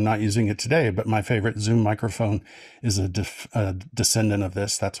microphone, I'm not using it today, but my favorite Zoom microphone is a descendant of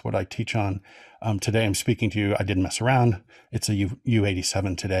this. That's what I teach on. Today I'm speaking to you. I didn't mess around. It's a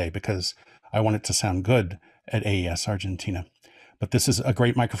U87 today because I want it to sound good at AES Argentina. But this is a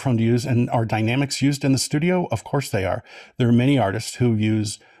great microphone to use. And are dynamics used in the studio? Of course they are. There are many artists who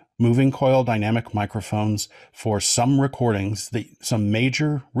use moving coil dynamic microphones for some recordings, some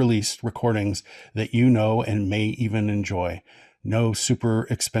major released recordings that you know and may even enjoy. No super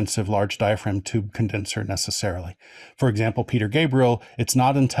expensive large diaphragm tube condenser necessarily. For example, Peter Gabriel, it's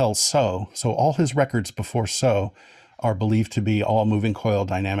not until So all his records before So are believed to be all moving coil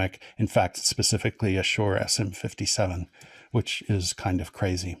dynamic. In fact, specifically a Shure SM57, which is kind of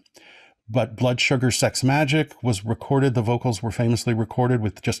crazy. but Blood Sugar Sex Magic was recorded. The vocals were famously recorded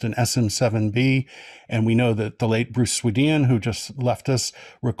with just an SM7B. And we know that the late Bruce Swedien, who just left us,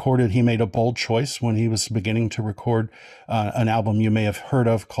 recorded, he made a bold choice when he was beginning to record an album you may have heard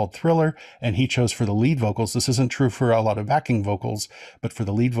of called Thriller. And he chose for the lead vocals. This isn't true for a lot of backing vocals, but for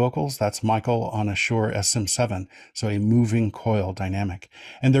the lead vocals, that's Michael on a Shure SM7. So a moving coil dynamic.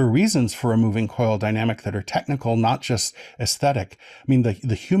 And there are reasons for a moving coil dynamic that are technical, not just aesthetic. I mean,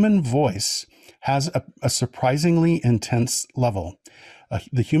 the human voice has a surprisingly intense level.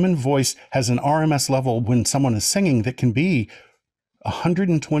 The human voice has an RMS level when someone is singing that can be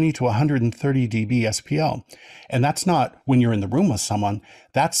 120 to 130 dB SPL. And that's not when you're in the room with someone.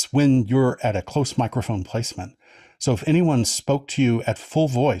 That's when you're at a close microphone placement. So if anyone spoke to you at full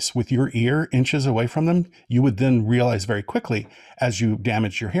voice with your ear inches away from them, you would then realize very quickly, as you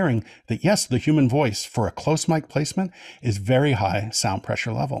damage your hearing, that yes, the human voice for a close mic placement is very high sound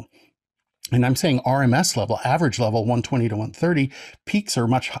pressure level. And I'm saying RMS level, average level, 120 to 130. Peaks are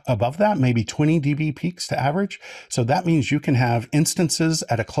much above that, maybe 20 dB peaks to average. So that means you can have instances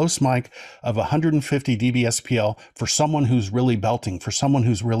at a close mic of 150 dB SPL for someone who's really belting, for someone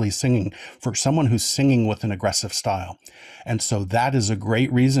who's really singing, for someone who's singing with an aggressive style. And so that is a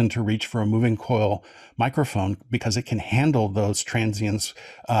great reason to reach for a moving coil microphone, because it can handle those transients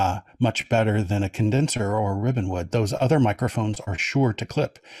much better than a condenser or a ribbon would. Those other microphones are sure to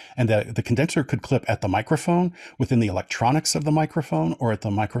clip, and the condenser could clip at the microphone, within the electronics of the microphone, or at the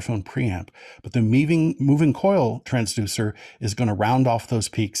microphone preamp. But the moving coil transducer is going to round off those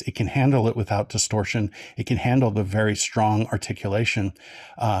peaks. It can handle it without distortion. It can handle the very strong articulation.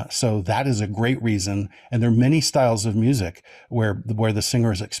 So that is a great reason. And there are many styles of music where the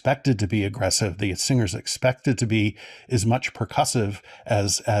singer is expected to be aggressive. The singer is expected to be as much percussive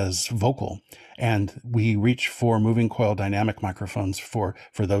as vocal. And we reach for moving coil dynamic microphones for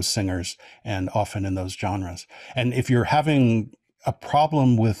those singers, and often in those genres. And if you're having a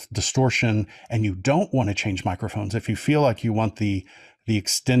problem with distortion and you don't want to change microphones, if you feel like you want the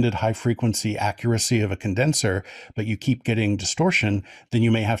extended high frequency accuracy of a condenser, but you keep getting distortion, then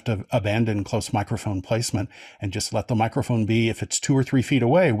you may have to abandon close microphone placement and just let the microphone be, if it's 2 or 3 feet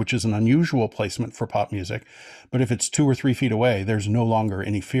away, which is an unusual placement for pop music. But if it's 2 or 3 feet away, there's no longer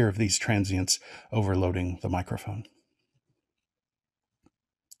any fear of these transients overloading the microphone.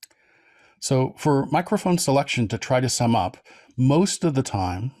 So for microphone selection, to try to sum up, most of the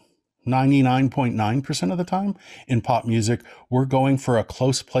time, 99.9% of the time in pop music, we're going for a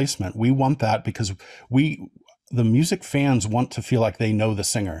close placement. We want that because the music fans want to feel like they know the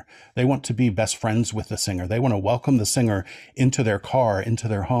singer. They want to be best friends with the singer. They want to welcome the singer into their car, into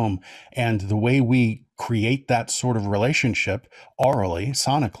their home. And the way we create that sort of relationship orally,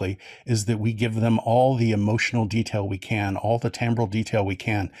 sonically, is that we give them all the emotional detail we can, all the timbral detail we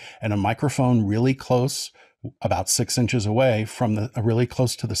can. And a microphone really close, about 6 inches away from really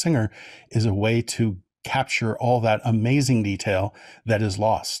close to the singer, is a way to capture all that amazing detail that is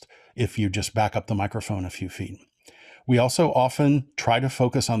lost if you just back up the microphone a few feet. We also often try to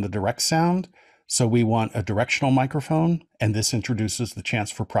focus on the direct sound. So we want a directional microphone, and this introduces the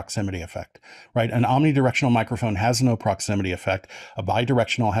chance for proximity effect, right? An omnidirectional microphone has no proximity effect. A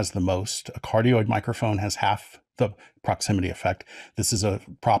bidirectional has the most. A cardioid microphone has half the proximity effect. This is a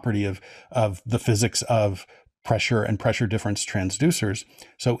property of the physics of pressure and pressure difference transducers.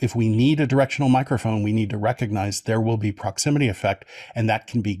 So if we need a directional microphone, we need to recognize there will be proximity effect, and that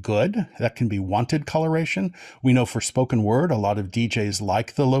can be good. That can be wanted coloration. We know for spoken word, a lot of DJs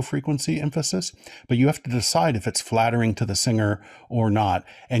like the low frequency emphasis, but you have to decide if it's flattering to the singer or not.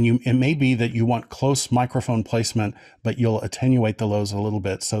 And it may be that you want close microphone placement, but you'll attenuate the lows a little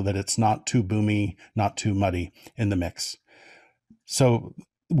bit so that it's not too boomy, not too muddy in the mix. So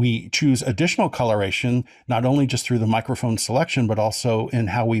we choose additional coloration, not only just through the microphone selection, but also in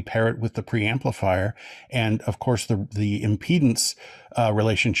how we pair it with the preamplifier. And of course, the impedance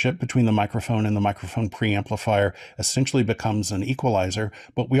relationship between the microphone and the microphone preamplifier essentially becomes an equalizer.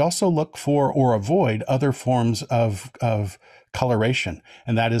 But we also look for or avoid other forms of coloration.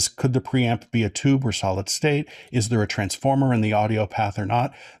 And that is, could the preamp be a tube or solid state? Is there a transformer in the audio path or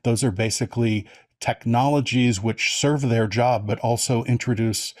not? Those are basically technologies which serve their job, but also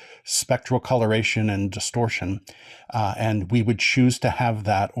introduce spectral coloration and distortion. And we would choose to have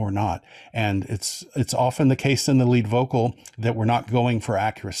that or not. And it's often the case in the lead vocal that we're not going for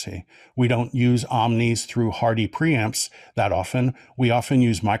accuracy. We don't use omnis through hardy preamps that often. We often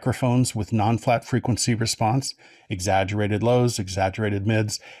use microphones with non-flat frequency response, exaggerated lows, exaggerated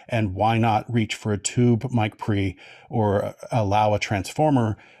mids, and why not reach for a tube mic pre or allow a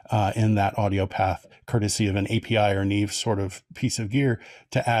transformer in that audio path path, courtesy of an API or Neve sort of piece of gear,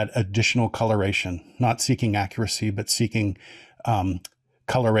 to add additional coloration, not seeking accuracy, but seeking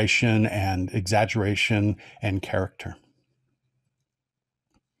coloration and exaggeration and character.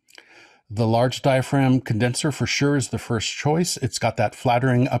 The large diaphragm condenser for sure is the first choice. It's got that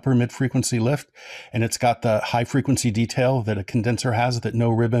flattering upper mid-frequency lift, and it's got the high frequency detail that a condenser has that no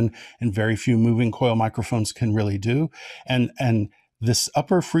ribbon and very few moving coil microphones can really do. And this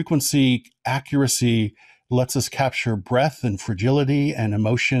upper frequency accuracy lets us capture breath and fragility and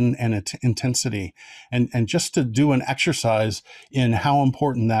emotion and intensity. And just to do an exercise in how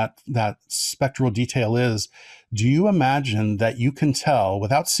important that spectral detail is, do you imagine that you can tell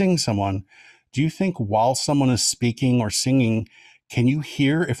without seeing someone, do you think while someone is speaking or singing, can you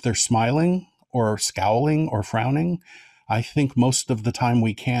hear if they're smiling or scowling or frowning? I think most of the time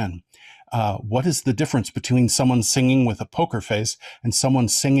we can. What is the difference between someone singing with a poker face and someone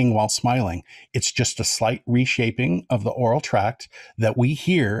singing while smiling? It's just a slight reshaping of the oral tract that we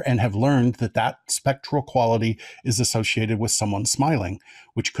hear and have learned that spectral quality is associated with someone smiling,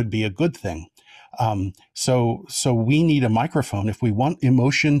 which could be a good thing. So we need a microphone. If we want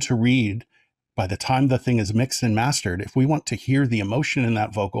emotion to read by the time the thing is mixed and mastered, if we want to hear the emotion in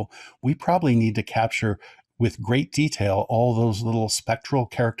that vocal, we probably need to capture with great detail all those little spectral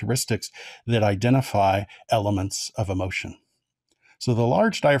characteristics that identify elements of emotion. So the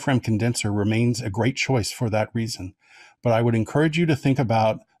large diaphragm condenser remains a great choice for that reason. But I would encourage you to think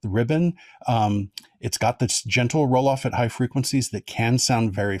about the ribbon. It's got this gentle roll off at high frequencies that can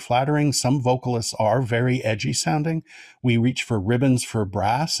sound very flattering. Some vocalists are very edgy sounding. We reach for ribbons for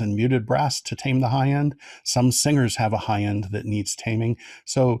brass and muted brass to tame the high end. Some singers have a high end that needs taming.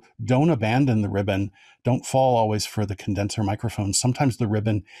 So don't abandon the ribbon. Don't fall always for the condenser microphone. Sometimes the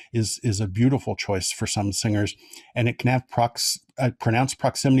ribbon is a beautiful choice for some singers, and it can have a pronounced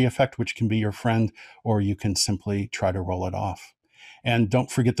proximity effect, which can be your friend, or you can simply try to roll it off. And don't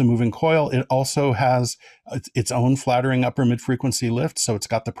forget the moving coil. It also has its own flattering upper mid-frequency lift. So it's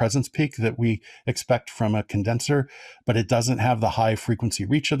got the presence peak that we expect from a condenser, but it doesn't have the high frequency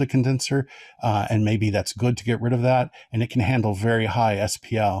reach of the condenser. And maybe that's good to get rid of that. And it can handle very high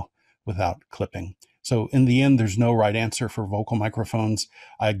SPL without clipping. So in the end, there's no right answer for vocal microphones.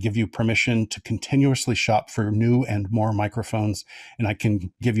 I give you permission to continuously shop for new and more microphones. And I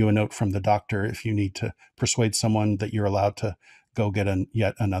can give you a note from the doctor if you need to persuade someone that you're allowed to go get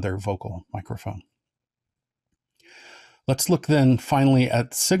yet another vocal microphone. Let's look then finally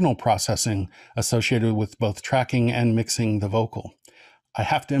at signal processing associated with both tracking and mixing the vocal. I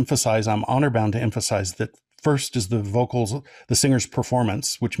have to emphasize, I'm honor bound to emphasize that first is the vocals, the singer's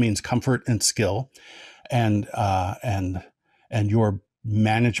performance, which means comfort and skill, and your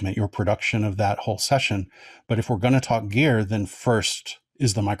management, your production of that whole session. But if we're going to talk gear, then first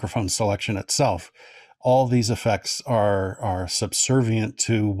is the microphone selection itself. All these effects are subservient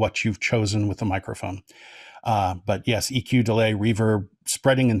to what you've chosen with the microphone. But yes, EQ, delay, reverb,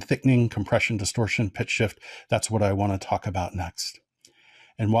 spreading and thickening, compression, distortion, pitch shift, that's what I want to talk about next.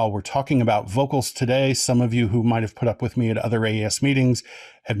 And while we're talking about vocals today, some of you who might have put up with me at other AES meetings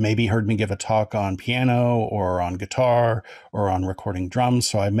have maybe heard me give a talk on piano or on guitar or on recording drums.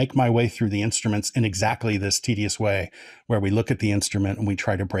 So I make my way through the instruments in exactly this tedious way, where we look at the instrument and we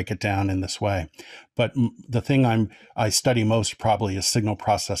try to break it down in this way. But the thing I study most probably is signal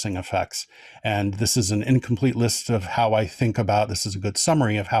processing effects. And this is an incomplete list of how I think about, this is a good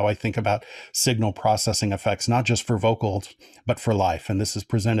summary of how I think about signal processing effects, not just for vocals, but for life. And this is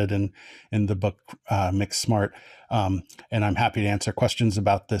presented in the book Mix Smart. And I'm happy to answer questions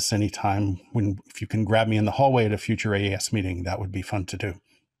about this anytime. If you can grab me in the hallway at a future AES meeting, that would be fun to do.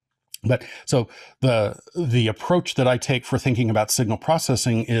 But so the approach that I take for thinking about signal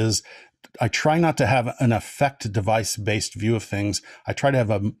processing is I try not to have an effect device-based view of things. I try to have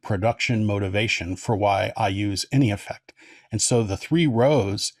a production motivation for why I use any effect. And so the 3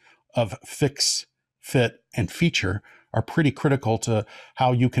 rows of fix, fit, and feature are pretty critical to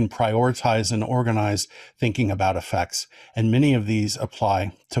how you can prioritize and organize thinking about effects. And many of these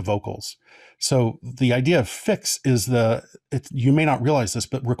apply to vocals. So the idea of fix is you may not realize this,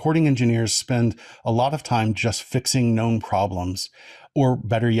 but recording engineers spend a lot of time just fixing known problems, or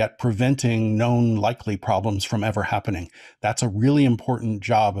better yet, preventing known likely problems from ever happening. That's a really important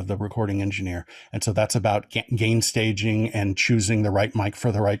job of the recording engineer. And so that's about gain staging and choosing the right mic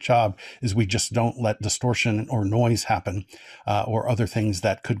for the right job, is we just don't let distortion or noise happen, or other things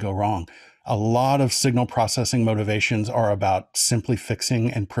that could go wrong. A lot of signal processing motivations are about simply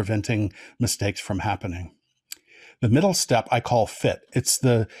fixing and preventing mistakes from happening. The middle step I call fit. It's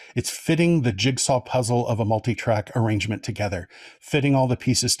fitting the jigsaw puzzle of a multi-track arrangement together, fitting all the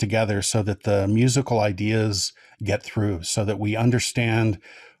pieces together so that the musical ideas get through, so that we understand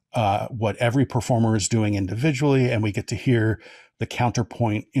what every performer is doing individually, and we get to hear the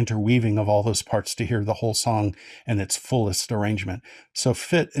counterpoint interweaving of all those parts to hear the whole song in its fullest arrangement. So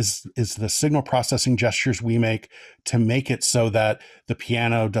fit is the signal processing gestures we make to make it so that the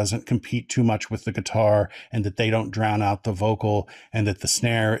piano doesn't compete too much with the guitar, and that they don't drown out the vocal, and that the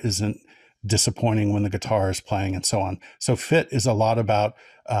snare isn't disappointing when the guitar is playing, and so on. So fit is a lot about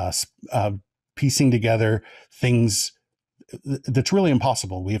piecing together things that's really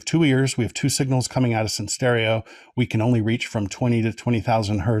impossible. We have two ears, we have two signals coming at us in stereo. We can only reach from 20 to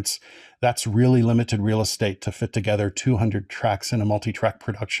 20,000 hertz. That's really limited real estate to fit together 200 tracks in a multi-track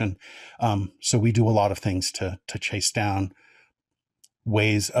production. So we do a lot of things to chase down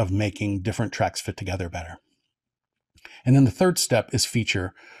ways of making different tracks fit together better. And then the third step is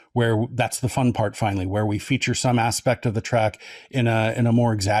feature, where that's the fun part finally, where we feature some aspect of the track in a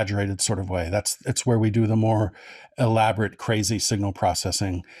more exaggerated sort of way. It's where we do the more elaborate, crazy signal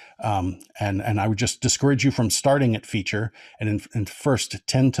processing. And I would just discourage you from starting at feature and first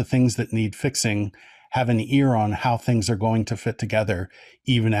tend to things that need fixing. Have an ear on how things are going to fit together,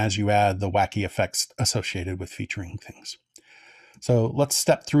 even as you add the wacky effects associated with featuring things. So let's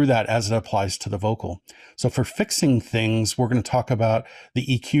step through that as it applies to the vocal. So for fixing things, we're going to talk about the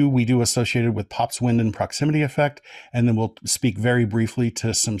EQ we do associated with pops, wind, and proximity effect. And then we'll speak very briefly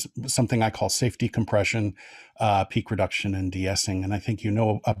to something I call safety compression, peak reduction, and de-essing. And I think you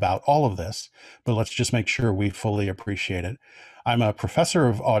know about all of this, but let's just make sure we fully appreciate it. I'm a professor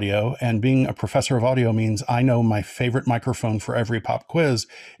of audio, and being a professor of audio means I know my favorite microphone for every pop quiz.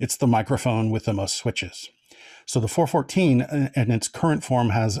 It's the microphone with the most switches. So the 414 in its current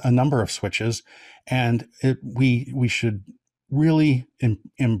form has a number of switches, and we should really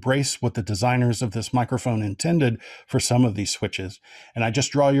embrace what the designers of this microphone intended for some of these switches. And I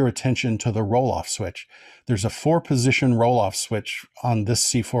just draw your attention to the roll-off switch. There's a 4-position roll-off switch on this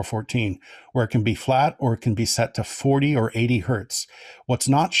C414 where it can be flat or it can be set to 40 or 80 hertz. What's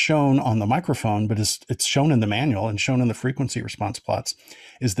not shown on the microphone, but it's shown in the manual and shown in the frequency response plots,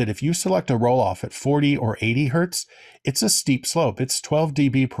 is that if you select a roll-off at 40 or 80 hertz, it's a steep slope. It's 12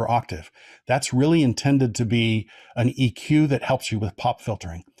 dB per octave. That's really intended to be an EQ that helps you with pop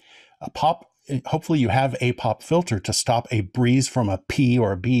filtering. Hopefully you have a pop filter to stop a breeze from a P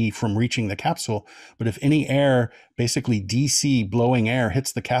or a B from reaching the capsule. But if any air, basically DC blowing air,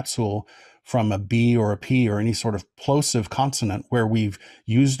 hits the capsule from a B or a P or any sort of plosive consonant where we've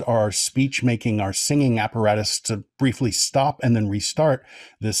used our speech making, our singing apparatus to briefly stop and then restart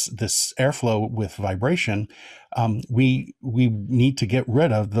this airflow with vibration, we need to get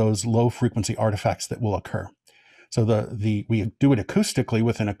rid of those low frequency artifacts that will occur. So we do it acoustically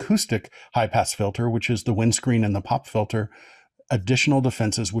with an acoustic high pass filter, which is the windscreen and the pop filter. Additional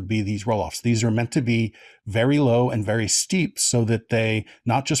defenses would be these roll-offs. These are meant to be very low and very steep so that they,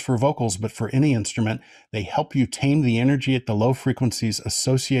 not just for vocals, but for any instrument, they help you tame the energy at the low frequencies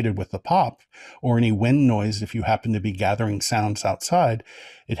associated with the pop or any wind noise if you happen to be gathering sounds outside.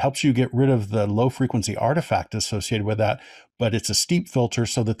 It helps you get rid of the low frequency artifact associated with that, but it's a steep filter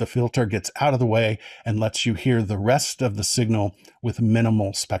so that the filter gets out of the way and lets you hear the rest of the signal with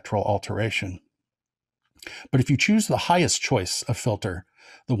minimal spectral alteration. But if you choose the highest choice of filter,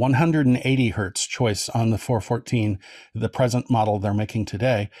 the 180 hertz choice on the 414, the present model they're making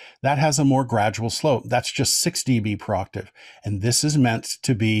today, that has a more gradual slope. That's just 6 dB per octave. And this is meant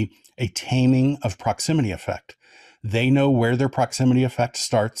to be a taming of proximity effect. They know where their proximity effect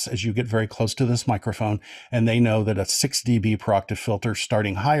starts as you get very close to this microphone, and they know that a 6 dB per octave filter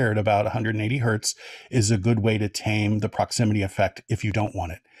starting higher at about 180 hertz is a good way to tame the proximity effect if you don't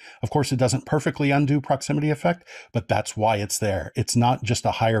want it. Of course, it doesn't perfectly undo proximity effect, but that's why it's there. It's not just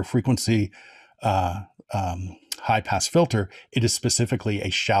a higher frequency high pass filter. It is specifically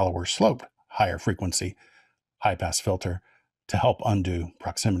a shallower slope, higher frequency high pass filter to help undo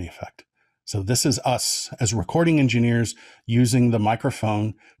proximity effect. So this is us as recording engineers using the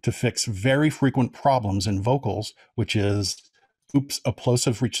microphone to fix very frequent problems in vocals, which is, oops, a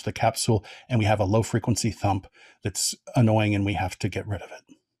plosive reached the capsule and we have a low frequency thump that's annoying and we have to get rid of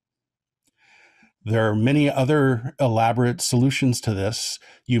it. There are many other elaborate solutions to this.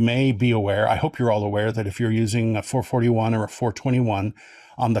 You may be aware, I hope you're all aware, that if you're using a 441 or a 421,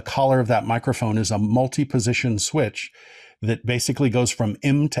 on the collar of that microphone is a multi-position switch that basically goes from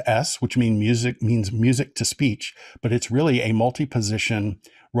M to S, which means music to speech, but it's really a multi-position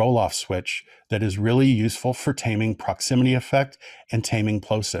roll-off switch that is really useful for taming proximity effect and taming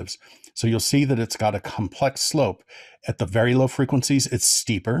plosives. So you'll see that it's got a complex slope. At the very low frequencies, it's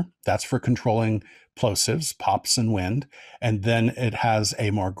steeper. That's for controlling plosives, pops and wind. And then it has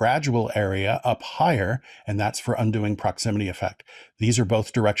a more gradual area up higher, and that's for undoing proximity effect. These are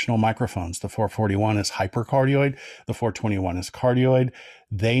both directional microphones. The 441 is hypercardioid. The 421 is cardioid.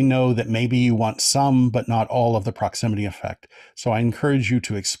 They know that maybe you want some, but not all of the proximity effect. So I encourage you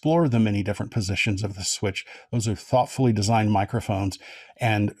to explore the many different positions of the switch. Those are thoughtfully designed microphones.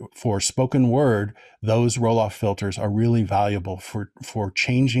 And for spoken word, those roll-off filters are really valuable for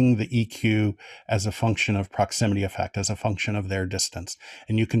changing the EQ as a function of proximity effect, as a function of their distance.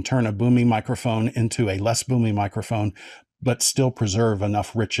 And you can turn a booming microphone into a less booming microphone, but still preserve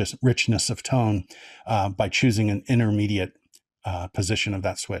enough richness of tone by choosing an intermediate position of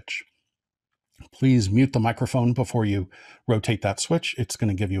that switch. Please mute the microphone before you rotate that switch. It's going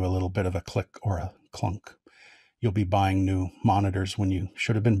to give you a little bit of a click or a clunk. You'll be buying new monitors when you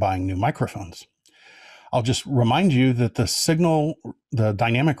should have been buying new microphones. I'll just remind you that the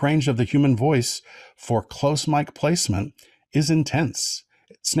dynamic range of the human voice for close mic placement is intense.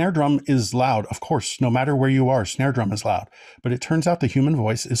 Snare drum is loud. Of course, no matter where you are, snare drum is loud. But it turns out the human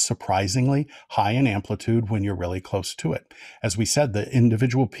voice is surprisingly high in amplitude when you're really close to it. As we said, the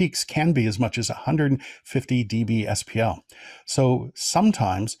individual peaks can be as much as 150 dB SPL. So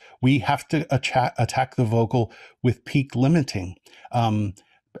sometimes we have to attack the vocal with peak limiting.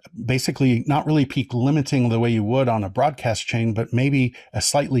 Basically not really peak limiting the way you would on a broadcast chain, but maybe a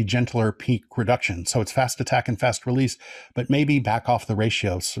slightly gentler peak reduction. So it's fast attack and fast release, but maybe back off the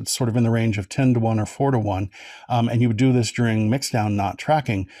ratio. So it's sort of in the range of 10 to 1 or 4 to 1. And you would do this during mixdown, not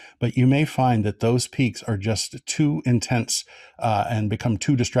tracking, but you may find that those peaks are just too intense and become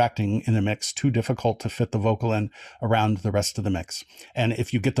too distracting in the mix, too difficult to fit the vocal in around the rest of the mix. And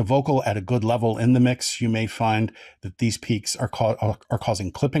if you get the vocal at a good level in the mix, you may find that these peaks are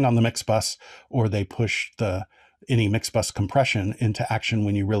causing clipping on the mix bus, or they push any mix bus compression into action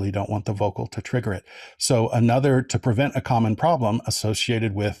when you really don't want the vocal to trigger it. So to prevent a common problem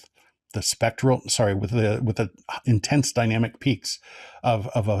associated with the intense dynamic peaks of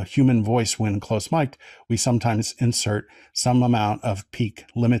a human voice when close mic'd, we sometimes insert some amount of peak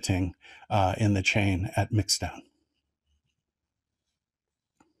limiting in the chain at mixdown.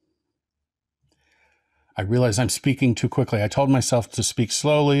 I realize I'm speaking too quickly. I told myself to speak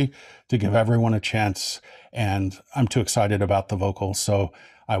slowly to give everyone a chance, and I'm too excited about the vocal, so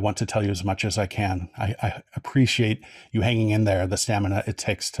I want to tell you as much as I can. I appreciate you hanging in there, the stamina it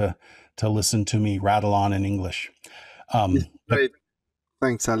takes to listen to me rattle on in English. Great.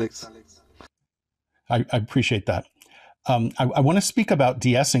 Thanks, Alex. I appreciate that. I want to speak about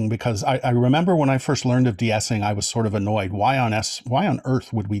de-essing because I remember when I first learned of de-essing, I was sort of annoyed. Why on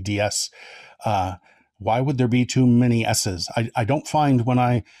earth would we de-ess? Why would there be too many S's? I don't find when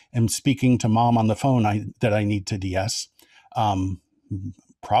I am speaking to mom on the phone that I need to de-ess.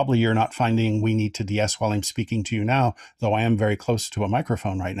 Probably you're not finding we need to de-ess while I'm speaking to you now, though I am very close to a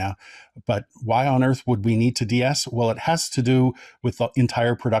microphone right now. But why on earth would we need to de-ess? Well, it has to do with the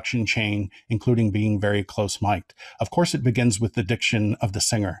entire production chain, including being very close mic'd. Of course, it begins with the diction of the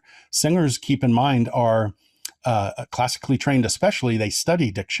singer. Singers, keep in mind, are classically trained, especially, they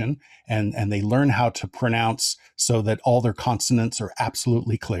study diction and they learn how to pronounce so that all their consonants are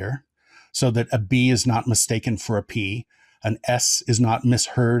absolutely clear, so that a B is not mistaken for a P, an S is not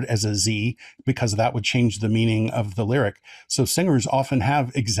misheard as a Z, because that would change the meaning of the lyric. So singers often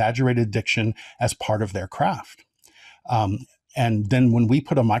have exaggerated diction as part of their craft. And then when we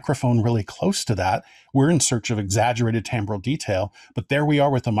put a microphone really close to that, we're in search of exaggerated timbral detail, but there we are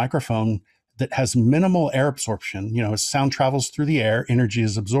with a microphone that has minimal air absorption. As sound travels through the air, energy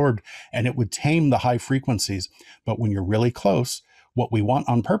is absorbed, and it would tame the high frequencies. But when you're really close, what we want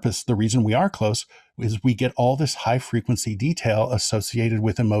on purpose, the reason we are close, is we get all this high frequency detail associated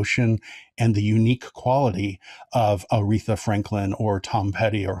with emotion and the unique quality of Aretha Franklin or Tom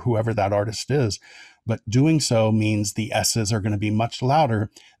Petty or whoever that artist is. But doing so means the S's are going to be much louder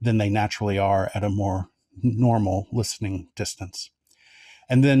than they naturally are at a more normal listening distance.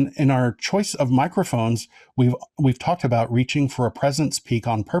 And then in our choice of microphones, we've talked about reaching for a presence peak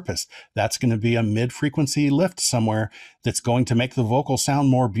on purpose. That's going to be a mid-frequency lift somewhere that's going to make the vocal sound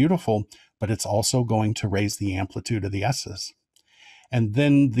more beautiful, but it's also going to raise the amplitude of the S's. And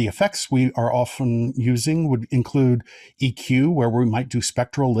then the effects we are often using would include EQ, where we might do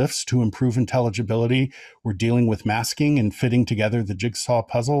spectral lifts to improve intelligibility. We're dealing with masking and fitting together the jigsaw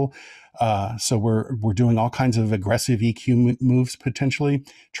puzzle. So we're doing all kinds of aggressive EQ moves, potentially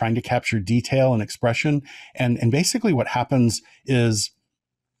trying to capture detail and expression. And basically what happens is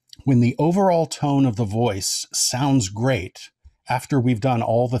when the overall tone of the voice sounds great, after we've done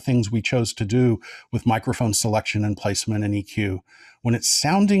all the things we chose to do with microphone selection and placement and EQ, when it's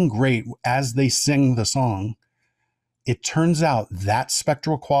sounding great as they sing the song, it turns out that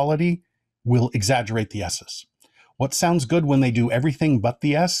spectral quality will exaggerate the S's. What sounds good when they do everything but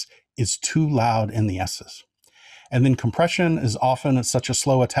the S is too loud in the S's. And then compression is often such a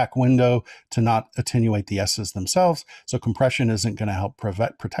slow attack window to not attenuate the S's themselves. So compression isn't going to help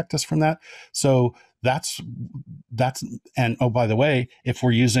protect us from that. So that's, and oh, by the way, if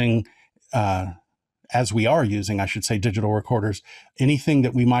we're using, as we are using, I should say, digital recorders, anything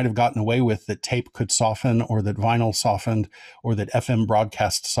that we might have gotten away with that tape could soften, or that vinyl softened, or that FM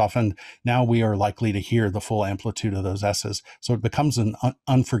broadcast softened, now we are likely to hear the full amplitude of those S's. So it becomes an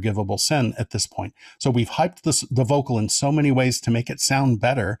unforgivable sin at this point. So we've hyped the vocal in so many ways to make it sound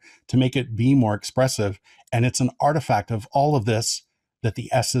better, to make it be more expressive. And it's an artifact of all of this that the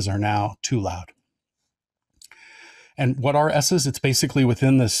S's are now too loud. And what are S's? It's basically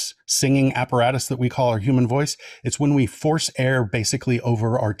within this singing apparatus that we call our human voice. It's when we force air basically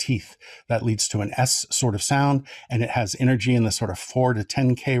over our teeth. That leads to an S sort of sound, and it has energy in the sort of 4 to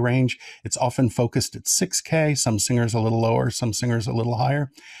 10K range. It's often focused at 6K, some singers a little lower, some singers a little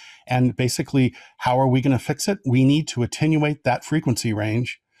higher. And basically, how are we going to fix it? We need to attenuate that frequency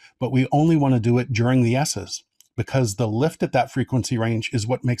range, but we only want to do it during the S's, because the lift at that frequency range is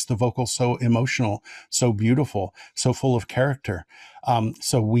what makes the vocal so emotional, so beautiful, so full of character.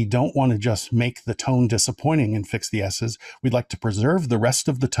 So we don't want to just make the tone disappointing and fix the S's. We'd like to preserve the rest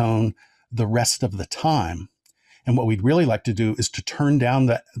of the tone the rest of the time. And what we'd really like to do is to turn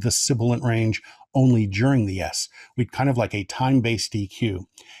down the sibilant range only during the S. We'd kind of like a time-based EQ.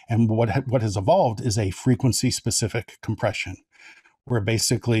 And what has evolved is a frequency-specific compression, where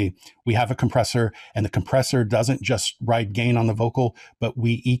basically we have a compressor, and the compressor doesn't just ride gain on the vocal, but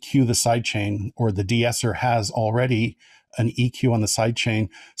we EQ the sidechain, or the de-esser has already an EQ on the sidechain.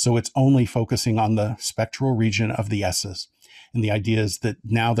 So it's only focusing on the spectral region of the S's. And the idea is that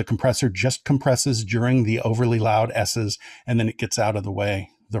now the compressor just compresses during the overly loud S's, and then it gets out of the way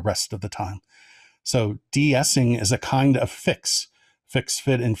the rest of the time. So de-essing is a kind of fix,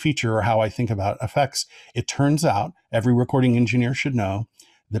 fit, and feature, or how I think about effects. It turns out every recording engineer should know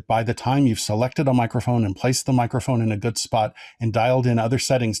that by the time you've selected a microphone and placed the microphone in a good spot and dialed in other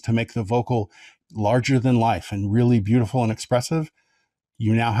settings to make the vocal larger than life and really beautiful and expressive,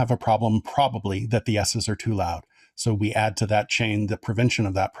 you now have a problem probably that the S's are too loud. So we add to that chain the prevention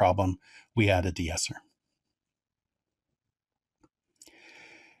of that problem. We add a de-esser.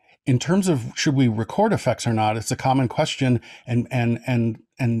 In terms of should we record effects or not, it's a common question, and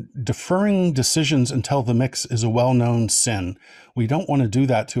deferring decisions until the mix is a well-known sin. We don't want to do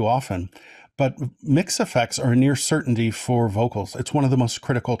that too often. But mix effects are a near certainty for vocals. It's one of the most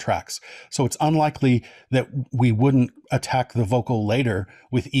critical tracks. So it's unlikely that we wouldn't attack the vocal later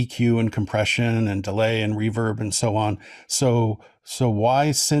with EQ and compression and delay and reverb and so on. So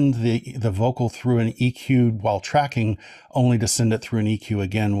why send the vocal through an EQ while tracking, only to send it through an EQ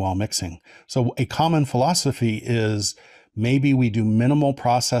again while mixing? So a common philosophy is maybe we do minimal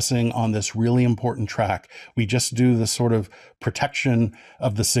processing on this really important track. We just do the sort of protection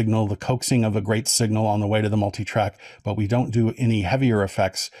of the signal, the coaxing of a great signal on the way to the multi-track, but we don't do any heavier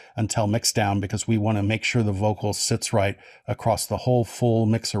effects until mix down, because we want to make sure the vocal sits right across the whole full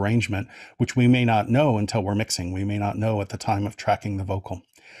mix arrangement, which we may not know until we're mixing. We may not know at the time of tracking the vocal.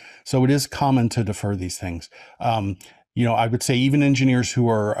 So it is common to defer these things. I would say even engineers who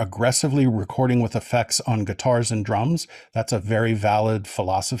are aggressively recording with effects on guitars and drums, that's a very valid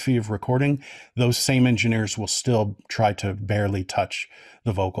philosophy of recording. Those same engineers will still try to barely touch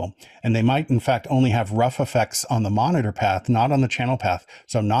the vocal. And they might, in fact, only have rough effects on the monitor path, not on the channel path.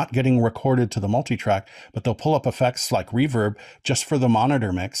 So not getting recorded to the multi-track, but they'll pull up effects like reverb just for the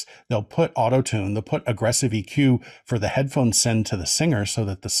monitor mix. They'll put auto-tune, they'll put aggressive EQ for the headphone send to the singer so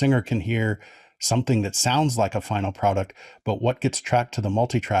that the singer can hear something that sounds like a final product, but what gets tracked to the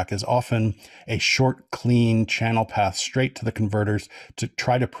multi-track is often a short, clean channel path straight to the converters to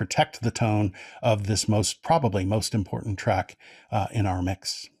try to protect the tone of this probably most important track in our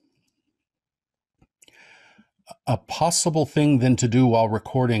mix. A possible thing then to do while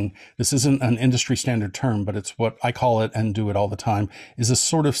recording, this isn't an industry standard term, but it's what I call it and do it all the time, is a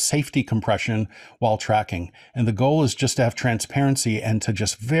sort of safety compression while tracking. And the goal is just to have transparency and to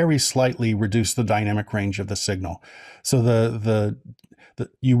just very slightly reduce the dynamic range of the signal. So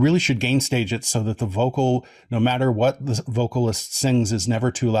you really should gain stage it so that the vocal, no matter what the vocalist sings, is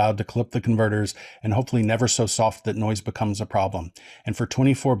never too loud to clip the converters, and hopefully never so soft that noise becomes a problem. And for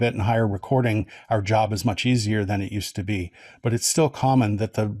 24-bit and higher recording, our job is much easier than it used to be. But it's still common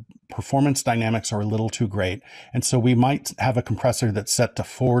that the performance dynamics are a little too great. And so we might have a compressor that's set to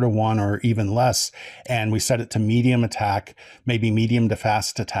 4:1 or even less, and we set it to medium attack, maybe medium to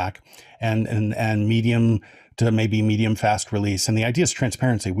fast attack, and medium to maybe medium fast release. And the idea is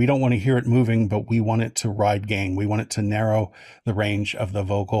transparency. We don't want to hear it moving, but we want it to ride gain. We want it to narrow the range of the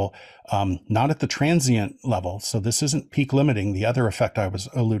vocal, not at the transient level. So this isn't peak limiting, the other effect I was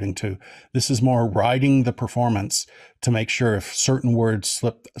alluding to. This is more riding the performance to make sure if certain words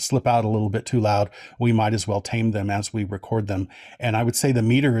slip out a little bit too loud, we might as well tame them as we record them. And I would say the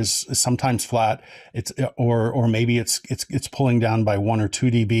meter is sometimes flat. Or maybe it's pulling down by 1 or 2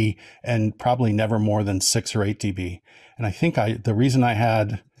 dB, and probably never more than 6 or 8 dB. And I think the reason I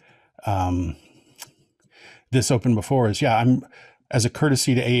had this open before is, as a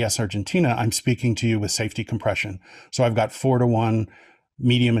courtesy to AES Argentina, I'm speaking to you with safety compression. So I've got 4:1,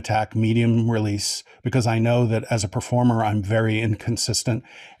 medium attack, medium release, because I know that as a performer, I'm very inconsistent,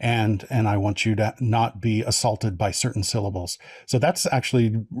 and I want you to not be assaulted by certain syllables. So that's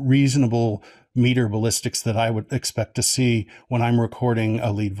actually reasonable meter ballistics that I would expect to see when I'm recording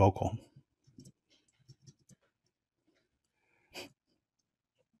a lead vocal.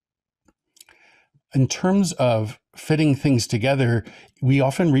 In terms of fitting things together, we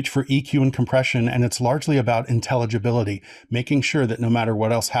often reach for EQ and compression, and it's largely about intelligibility, making sure that no matter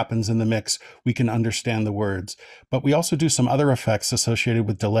what else happens in the mix, we can understand the words. But we also do some other effects associated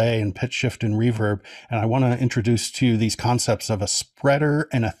with delay and pitch shift and reverb, and I want to introduce to you these concepts of a spreader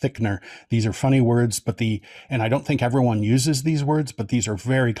and a thickener. These are funny words, and I don't think everyone uses these words, but these are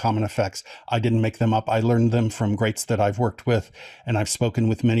very common effects. I didn't make them up. I learned them from greats that I've worked with, and I've spoken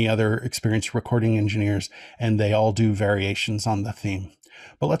with many other experienced recording engineers, and they all do variations on the theme.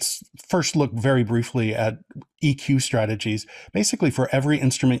 But let's first look very briefly at EQ strategies. Basically, for every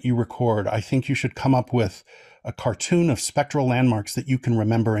instrument you record, I think you should come up with a cartoon of spectral landmarks that you can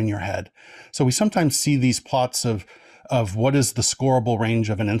remember in your head. So we sometimes see these plots of what is the scoreable range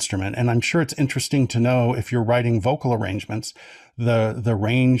of an instrument. And I'm sure it's interesting to know, if you're writing vocal arrangements, the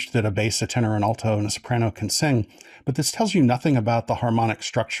range that a bass, a tenor, an alto, and a soprano can sing. But this tells you nothing about the harmonic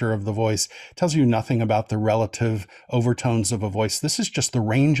structure of the voice, tells you nothing about the relative overtones of a voice. This is just the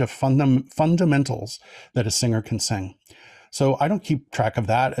range of fundamentals that a singer can sing. So I don't keep track of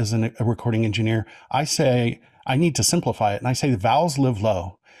that as a recording engineer. I say I need to simplify it, and I say the vowels live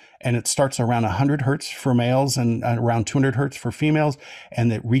low. And it starts around 100 hertz for males and around 200 hertz for females,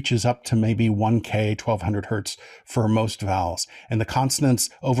 and it reaches up to maybe 1K, 1200 hertz for most vowels. And the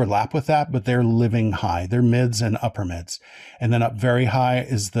consonants overlap with that, but they're living high. They're mids and upper mids. And then up very high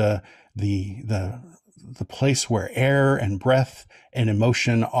is the place where air and breath and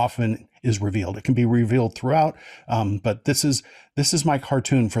emotion often is revealed. It can be revealed throughout, but this is my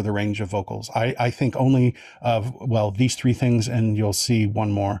cartoon for the range of vocals. I think only of, these three things, and you'll see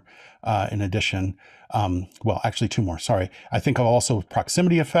one more in addition. Actually two more, sorry. I think of also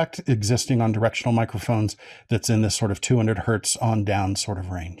proximity effect existing on directional microphones that's in this sort of 200 hertz on down sort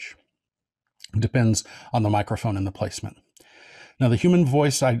of range. It depends on the microphone and the placement. Now, the human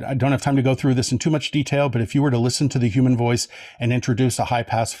voice, I don't have time to go through this in too much detail, but if you were to listen to the human voice and introduce a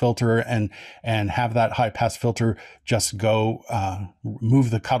high-pass filter and have that high-pass filter just go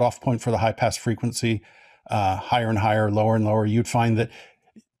move the cutoff point for the high-pass frequency higher and higher, lower and lower, you'd find that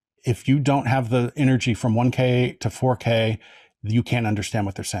if you don't have the energy from 1K to 4K, you can't understand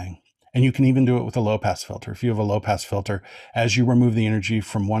what they're saying. And you can even do it with a low-pass filter. If you have a low-pass filter, as you remove the energy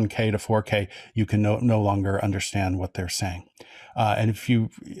from 1K to 4K, you can no longer understand what they're saying. And if you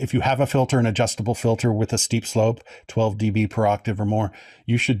have a filter, an adjustable filter with a steep slope, 12 dB per octave or more,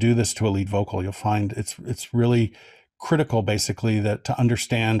 you should do this to a lead vocal. You'll find it's really critical, basically, that to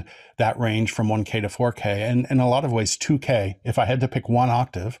understand that range from 1K to 4K, and in a lot of ways 2K. If I had to pick one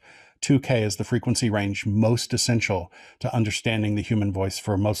octave, 2K is the frequency range most essential to understanding the human voice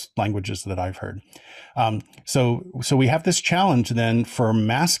for most languages that I've heard. So we have this challenge then for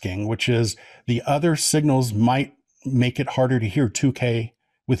masking, which is the other signals might make it harder to hear 2K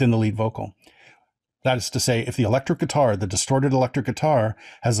within the lead vocal. That is to say, if the electric guitar, the distorted electric guitar,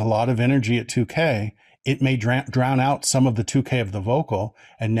 has a lot of energy at 2K, it may drown out some of the 2K of the vocal,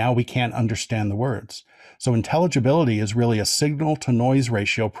 and now we can't understand the words. So intelligibility is really a signal to noise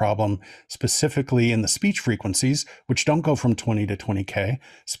ratio problem, specifically in the speech frequencies, which don't go from 20 to 20K.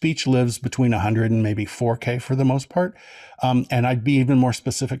 Speech lives between 100 and maybe 4K for the most part. And I'd be even more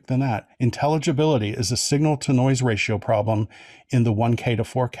specific than that. Intelligibility is a signal to noise ratio problem in the 1K to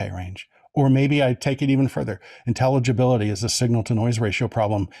 4K range. Or maybe I take it even further. Intelligibility is a signal to noise ratio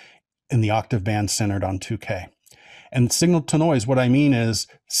problem in the octave band centered on 2K. And signal to noise, what I mean is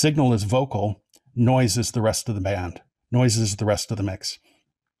signal is vocal, noise is the rest of the band. Noise is the rest of the mix.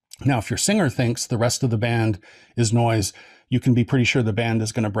 Now, if your singer thinks the rest of the band is noise, you can be pretty sure the band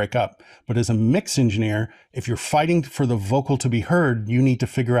is going to break up. But as a mix engineer, if you're fighting for the vocal to be heard, you need to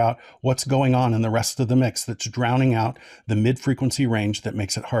figure out what's going on in the rest of the mix that's drowning out the mid-frequency range that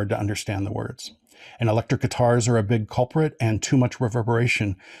makes it hard to understand the words. And electric guitars are a big culprit, and too much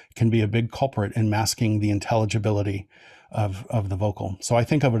reverberation can be a big culprit in masking the intelligibility of the vocal. So I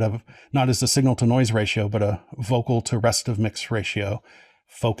think of it not as a signal to noise ratio, but a vocal to rest of mix ratio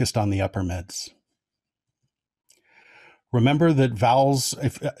focused on the upper mids. Remember that vowels,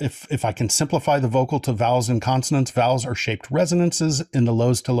 if I can simplify the vocal to vowels and consonants, vowels are shaped resonances in the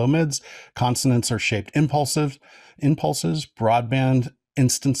lows to low mids. Consonants are shaped impulses, broadband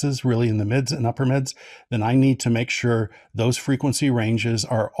instances really in the mids and upper mids. Then I need to make sure those frequency ranges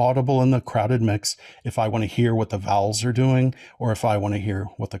are audible in the crowded mix if I want to hear what the vowels are doing or if I want to hear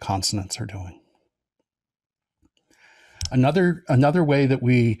what the consonants are doing. Another way that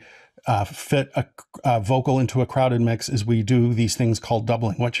we fit a vocal into a crowded mix is we do these things called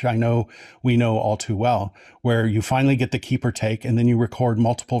doubling, which I know we know all too well, where you finally get the keeper take and then you record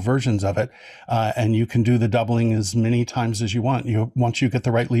multiple versions of it, and you can do the doubling as many times as you want. Once you get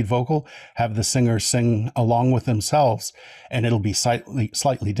the right lead vocal, have the singer sing along with themselves, and it'll be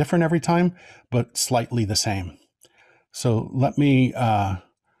slightly different every time, but slightly the same. So let me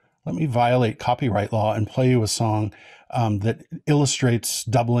violate copyright law and play you a song that illustrates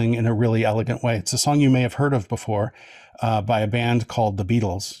doubling in a really elegant way. It's a song you may have heard of before by a band called The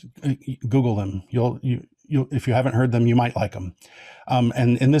Beatles. Google them. If you haven't heard them, you might like them.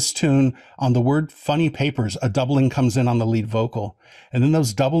 And in this tune, on the word funny papers, a doubling comes in on the lead vocal. And then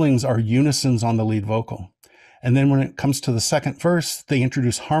those doublings are unisons on the lead vocal. And then when it comes to the second verse, they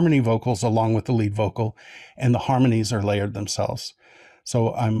introduce harmony vocals along with the lead vocal, and the harmonies are layered themselves.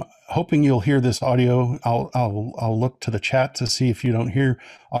 So I'm hoping you'll hear this audio. I'll look to the chat to see if you don't hear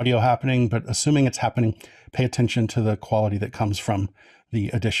audio happening, but assuming it's happening, pay attention to the quality that comes from the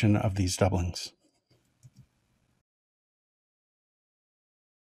addition of these doublings.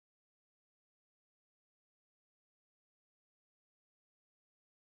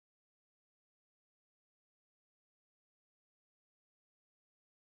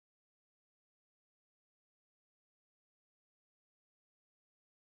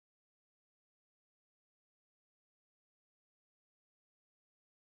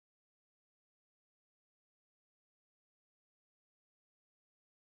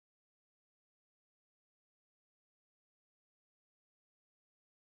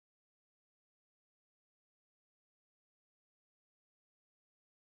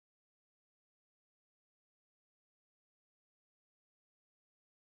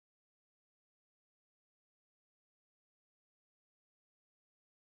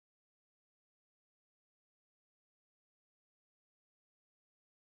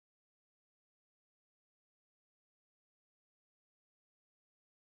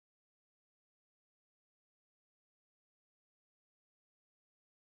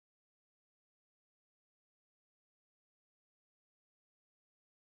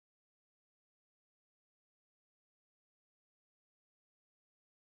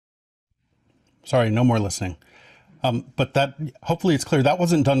 Sorry, no more listening. But that, hopefully it's clear, that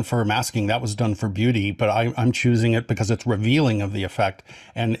wasn't done for masking, that was done for beauty, but I'm choosing it because it's revealing of the effect.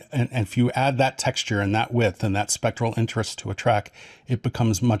 And if you add that texture and that width and that spectral interest to a track, it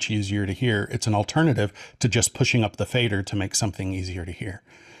becomes much easier to hear. It's an alternative to just pushing up the fader to make something easier to hear.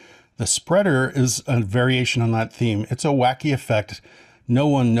 The spreader is a variation on that theme. It's a wacky effect. No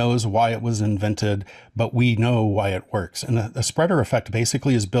one knows why it was invented, but we know why it works. And the spreader effect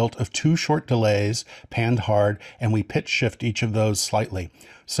basically is built of two short delays, panned hard, and we pitch shift each of those slightly.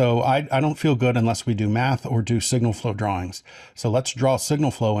 So I don't feel good unless we do math or do signal flow drawings. So let's draw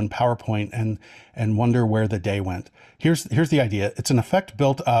signal flow in PowerPoint and wonder where the day went. Here's the idea. It's an effect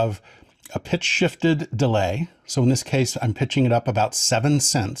built of a pitch shifted delay. So in this case, I'm pitching it up about 7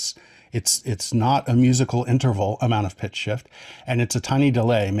 cents It's not a musical interval amount of pitch shift, and it's a tiny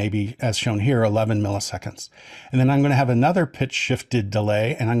delay, maybe as shown here, 11 milliseconds. And then I'm going to have another pitch shifted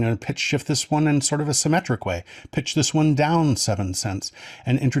delay, and I'm going to pitch shift this one in sort of a symmetric way. Pitch this one down 7 cents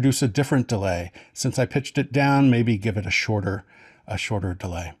and introduce a different delay. Since I pitched it down, maybe give it a shorter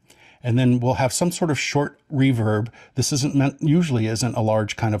delay. And then we'll have some sort of short reverb. This usually isn't a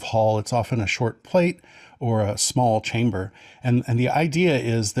large kind of hall. It's often a short plate or a small chamber. And the idea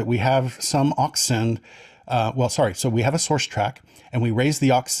is that we have some aux send. So we have a source track, and we raise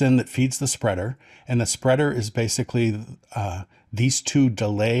the aux send that feeds the spreader. And the spreader is basically these two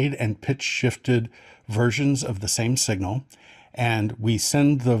delayed and pitch shifted versions of the same signal. And we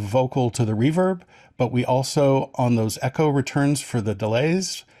send the vocal to the reverb, but we also, on those echo returns for the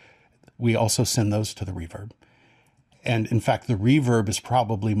delays, we also send those to the reverb. And in fact, the reverb is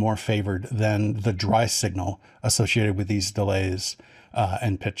probably more favored than the dry signal associated with these delays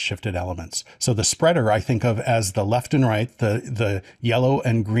and pitch shifted elements. So the spreader I think of as the left and right, the yellow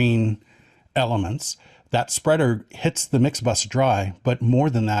and green elements. That spreader hits the mix bus dry, but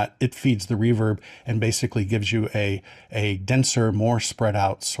more than that, it feeds the reverb and basically gives you a denser, more spread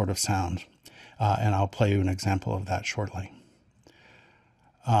out sort of sound. And I'll play you an example of that shortly.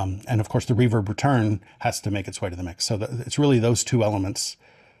 And of course, the reverb return has to make its way to the mix. So it's really those two elements,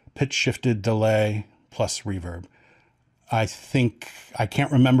 pitch shifted delay plus reverb. I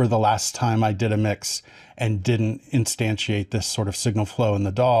can't remember the last time I did a mix and didn't instantiate this sort of signal flow in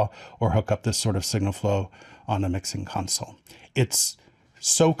the DAW or hook up this sort of signal flow on a mixing console. It's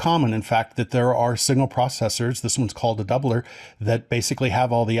so common, in fact, that there are signal processors, this one's called a doubler, that basically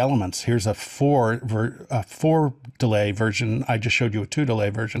have all the elements. Here's a four delay version. I just showed you a 2 delay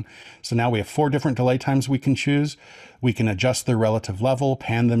version. So now we have 4 different delay times we can choose. We can adjust their relative level,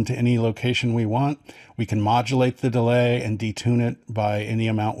 pan them to any location we want. We can modulate the delay and detune it by any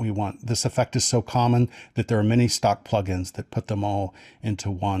amount we want. This effect is so common that there are many stock plugins that put them all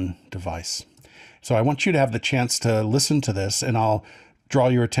into one device. So I want you to have the chance to listen to this, and I'll draw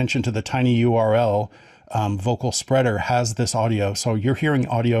your attention to the tiny URL. Vocal Spreader has this audio. So you're hearing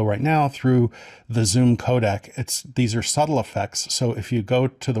audio right now through the Zoom codec. These are subtle effects. So if you go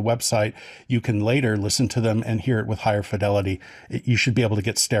to the website, you can later listen to them and hear it with higher fidelity. You should be able to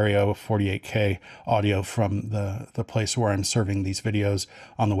get stereo 48K audio from the place where I'm serving these videos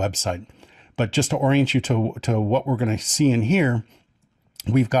on the website. But just to orient you to what we're going to see and hear,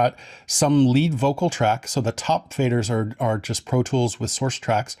 we've got some lead vocal track. So the top faders are just Pro Tools with source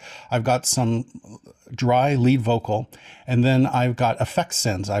tracks. I've got some dry lead vocal, and then I've got effect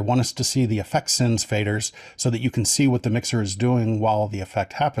sends. I want us to see the effect sends faders so that you can see what the mixer is doing while the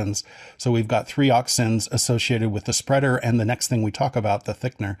effect happens. So we've got 3 aux sends associated with the spreader and the next thing we talk about, the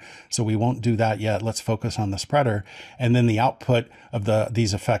thickener. So we won't do that yet. Let's focus on the spreader. And then the output of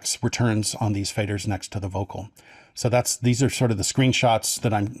these effects returns on these faders next to the vocal. So these are sort of the screenshots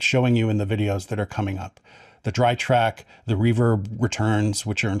that I'm showing you in the videos that are coming up. The dry track, the reverb returns,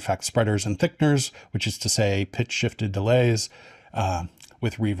 which are in fact spreaders and thickeners, which is to say pitch shifted delays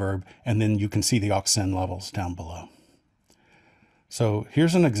with reverb. And then you can see the aux send levels down below. So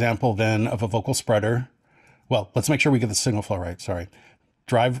here's an example then of a vocal spreader. Well, let's make sure we get the signal flow right. Sorry.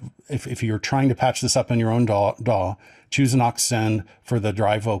 If you're trying to patch this up in your own DAW, choose an aux send for the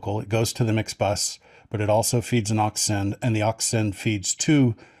dry vocal. It goes to the mix bus, but it also feeds an aux send, and the aux send feeds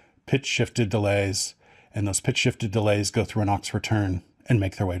 2 pitch shifted delays, and those pitch shifted delays go through an aux return and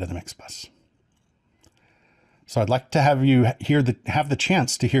make their way to the mix bus. So I'd like to have you have the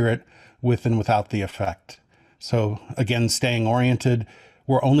chance to hear it with and without the effect. So again, staying oriented,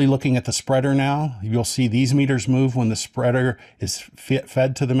 we're only looking at the spreader now. You'll see these meters move when the spreader is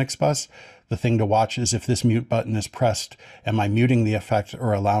fed to the mix bus. The thing to watch is if this mute button is pressed, am I muting the effect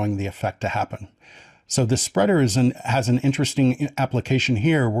or allowing the effect to happen? So the spreader has an interesting application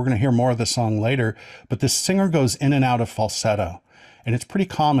here. We're going to hear more of the song later, but this singer goes in and out of falsetto. And it's pretty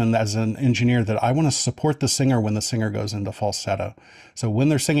common as an engineer that I want to support the singer when the singer goes into falsetto. So when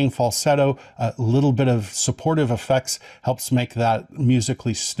they're singing falsetto, a little bit of supportive effects helps make that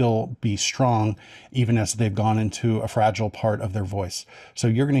musically still be strong, even as they've gone into a fragile part of their voice. So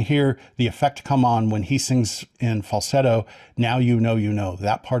you're going to hear the effect come on when he sings in falsetto. Now you know.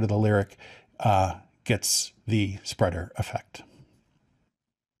 That part of the lyric gets the spreader effect.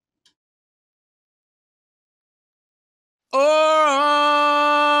 Or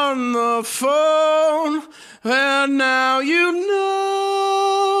on the phone, and now you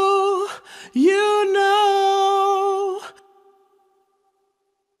know.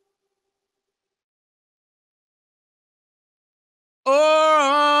 Or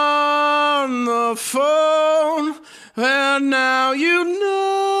on 'phone, and now you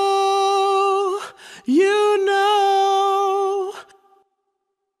know.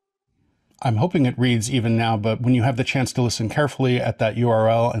 I'm hoping it reads even now, but when you have the chance to listen carefully at that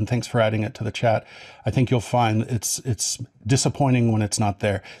URL, and thanks for adding it to the chat, I think you'll find it's disappointing when it's not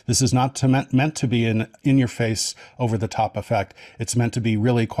there. This is not meant to be an in-your-face, over-the-top effect. It's meant to be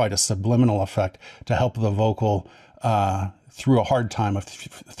really quite a subliminal effect to help the vocal through a hard time,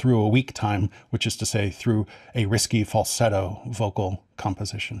 through a weak time, which is to say through a risky falsetto vocal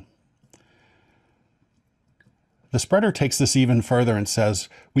composition. The spreader takes this even further and says,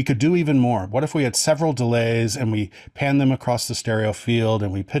 we could do even more. What if we had several delays and we pan them across the stereo field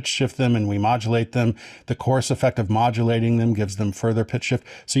and we pitch shift them and we modulate them? The chorus effect of modulating them gives them further pitch shift.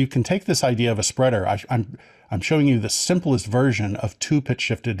 So you can take this idea of a spreader. I'm showing you the simplest version of 2 pitch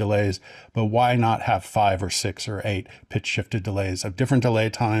shifted delays, but why not have 5 or 6 or 8 pitch shifted delays of different delay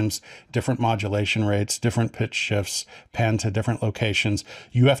times, different modulation rates, different pitch shifts, pan to different locations.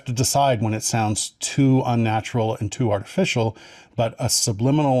 You have to decide when it sounds too unnatural and too artificial, but a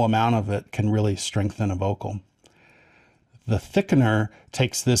subliminal amount of it can really strengthen a vocal. The thickener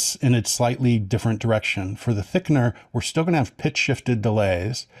takes this in a slightly different direction. For the thickener, we're still going to have pitch shifted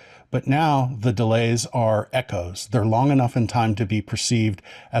delays, but now the delays are echoes. They're long enough in time to be perceived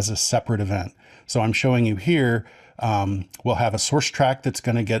as a separate event. So I'm showing you here, we'll have a source track that's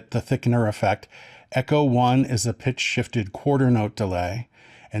going to get the thickener effect. Echo 1 is a pitch shifted quarter note delay,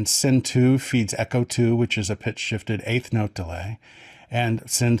 and Send 2 feeds Echo 2, which is a pitch shifted eighth note delay. And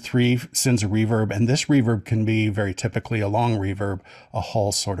Send 3 sends a reverb, and this reverb can be very typically a long reverb, a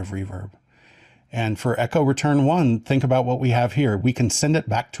Hall sort of reverb. And for echo return 1, think about what we have here. We can send it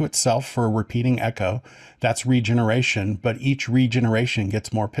back to itself for a repeating echo. That's regeneration, but each regeneration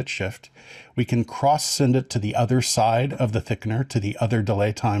gets more pitch shift. We can cross send it to the other side of the thickener, to the other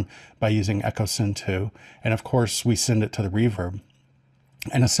delay time, by using echo send 2. And of course, we send it to the reverb.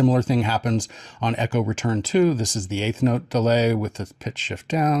 And a similar thing happens on echo return 2. This is the eighth note delay with the pitch shift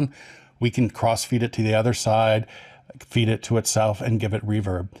down. We can cross feed it to the other side, feed it to itself, and give it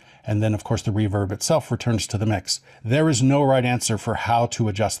reverb. And then, of course, the reverb itself returns to the mix. There is no right answer for how to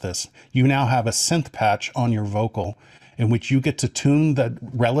adjust this. You now have a synth patch on your vocal in which you get to tune the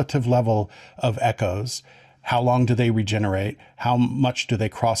relative level of echoes. How long do they regenerate? How much do they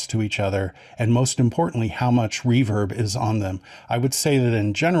cross to each other? And most importantly, how much reverb is on them? I would say that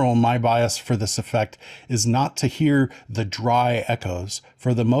in general, my bias for this effect is not to hear the dry echoes.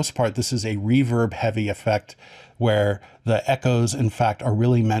 For the most part, this is a reverb-heavy effect where the echoes, in fact, are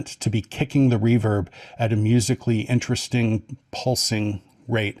really meant to be kicking the reverb at a musically interesting, pulsing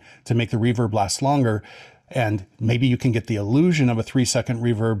rate to make the reverb last longer. And maybe you can get the illusion of a 3-second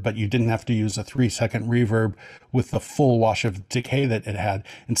reverb, but you didn't have to use a 3-second reverb with the full wash of decay that it had.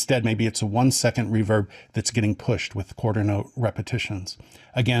 Instead, maybe it's a 1-second reverb that's getting pushed with quarter note repetitions.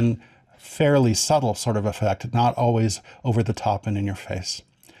 Again, fairly subtle sort of effect, not always over the top and in your face.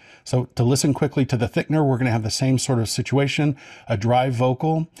 So to listen quickly to the thickener, we're going to have the same sort of situation. A dry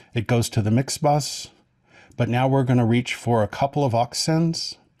vocal, it goes to the mix bus, but now we're going to reach for a couple of aux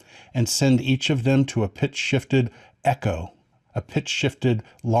sends and send each of them to a pitch shifted echo, a pitch shifted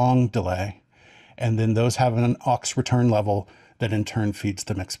long delay. And then those have an aux return level that in turn feeds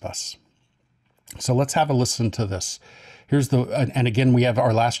the mix bus. So let's have a listen to this. Here's the, and again, we have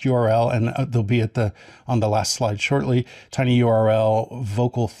our last URL, and they'll be on the last slide shortly. Tiny URL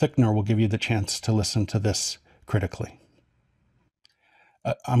vocal thickener will give you the chance to listen to this critically.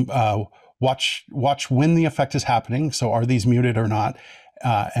 Watch when the effect is happening. So are these muted or not?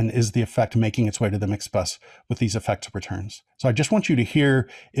 And is the effect making its way to the mix bus with these effect returns? So I just want you to hear,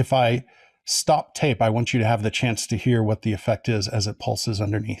 if I stop tape, I want you to have the chance to hear what the effect is as it pulses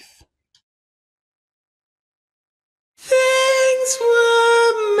underneath. Things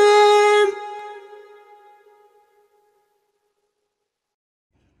were meant.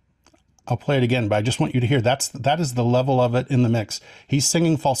 I'll play it again, but I just want you to hear that is the level of it in the mix. He's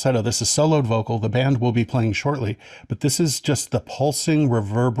singing falsetto. This is soloed vocal. The band will be playing shortly, but this is just the pulsing,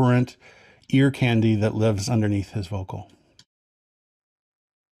 reverberant ear candy that lives underneath his vocal.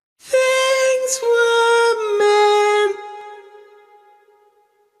 Things were meant.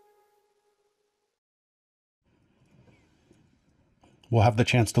 We'll have the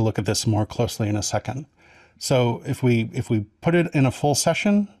chance to look at this more closely in a second. So if we put it in a full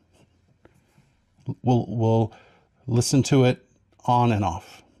session, we'll listen to it on and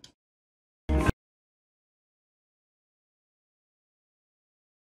off.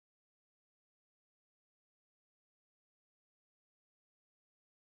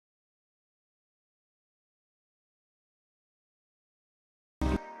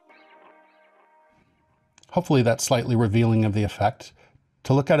 Hopefully that's slightly revealing of the effect.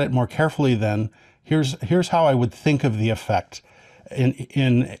 To look at it more carefully then, here's how I would think of the effect.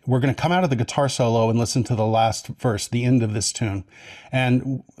 we're going to come out of the guitar solo and listen to the last verse, the end of this tune.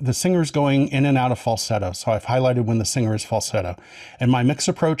 And the singer's going in and out of falsetto. So I've highlighted when the singer is falsetto. And my mix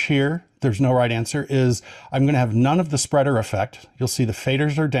approach here, there's no right answer, is I'm going to have none of the spreader effect. You'll see the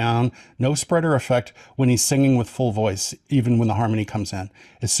faders are down, no spreader effect when he's singing with full voice, even when the harmony comes in.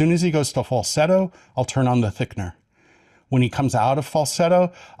 As soon as he goes to falsetto, I'll turn on the thickener. When he comes out of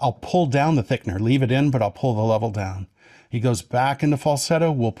falsetto, I'll pull down the thickener, leave it in, but I'll pull the level down. He goes back into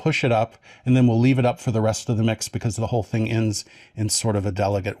falsetto, we'll push it up, and then we'll leave it up for the rest of the mix because the whole thing ends in sort of a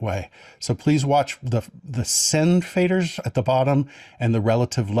delicate way. So please watch the send faders at the bottom and the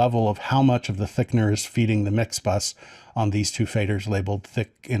relative level of how much of the thickener is feeding the mix bus on these two faders labeled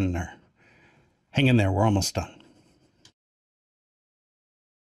thickener. Hang in there, we're almost done.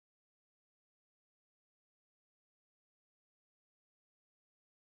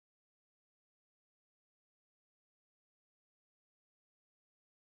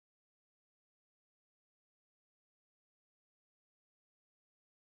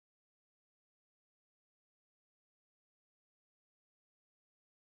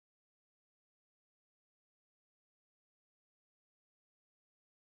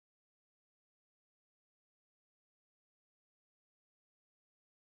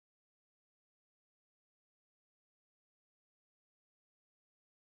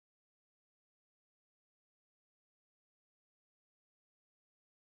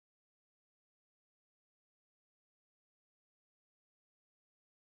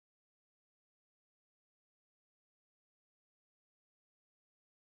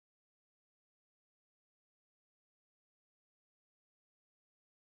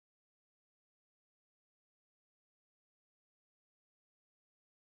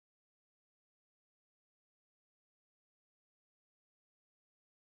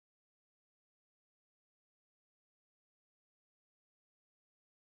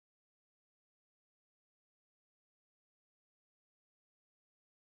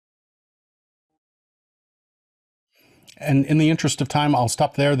 And in the interest of time, I'll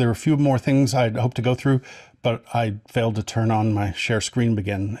stop there. There are a few more things I'd hope to go through, but I failed to turn on my share screen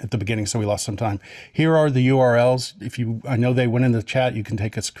at the beginning, so we lost some time. Here are the URLs. I know they went in the chat, you can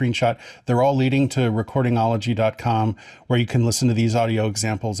take a screenshot. They're all leading to recordingology.com, where you can listen to these audio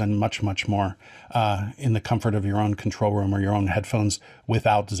examples and much, much more in the comfort of your own control room or your own headphones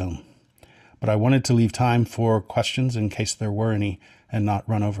without Zoom. But I wanted to leave time for questions in case there were any and not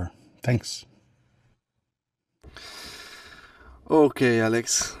run over. Thanks. Okay,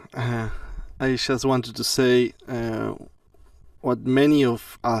 Alex. I just wanted to say what many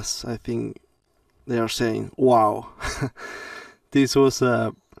of us, I think, they are saying. Wow, this was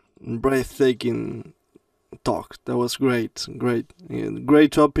a breathtaking talk. That was great.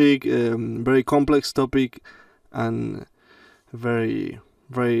 Great topic, very complex topic, and very,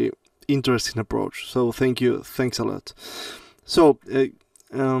 very interesting approach. So thank you. Thanks a lot. So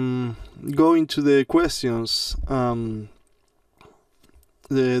going to the questions.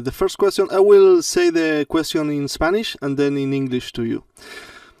 The first question, I will say the question in Spanish and then in English to you.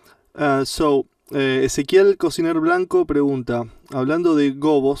 Ezequiel Cociner Blanco pregunta, hablando de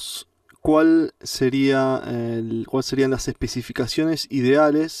gobos, ¿cuáles serían las especificaciones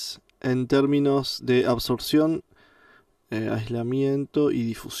ideales en términos de absorción, aislamiento y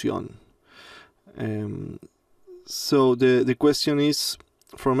difusión? So the question is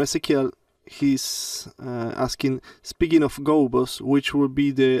from Ezequiel. He's asking, speaking of gobos, which would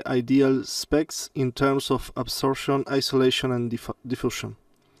be the ideal specs in terms of absorption, isolation, and diffusion?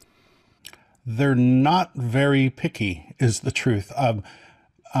 They're not very picky, is the truth.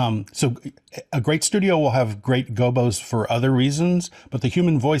 So a great studio will have great gobos for other reasons, but the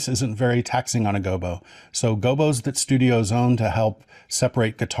human voice isn't very taxing on a gobo. So gobos that studios own to help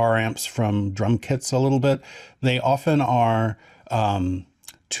separate guitar amps from drum kits a little bit, they often are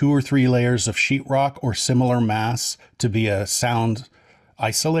 2 or 3 layers of sheetrock or similar mass to be a sound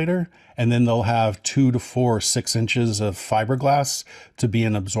isolator. And then they'll have 2 to 4, 6 inches of fiberglass to be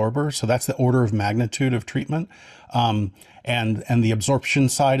an absorber. So that's the order of magnitude of treatment. And the absorption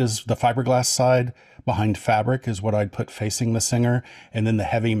side is the fiberglass side. Behind fabric is what I'd put facing the singer. And then the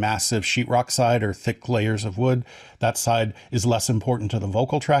heavy, massive sheetrock side or thick layers of wood, that side is less important to the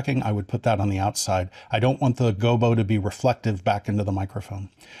vocal tracking. I would put that on the outside. I don't want the gobo to be reflective back into the microphone.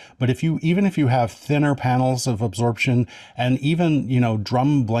 But even if you have thinner panels of absorption and even,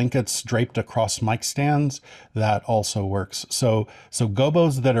 drum blankets draped across mic stands, that also works. So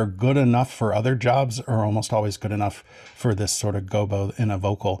gobos that are good enough for other jobs are almost always good enough for this sort of gobo in a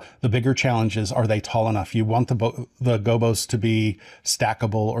vocal. The bigger challenge is, are they tall enough? You want the gobos to be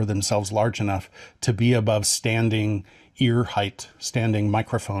stackable or themselves large enough to be above standing ear height, standing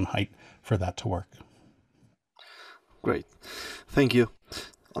microphone height for that to work. Great. Thank you.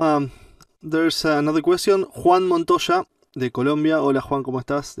 There's another question. Juan Montoya, de Colombia. Hola Juan, ¿cómo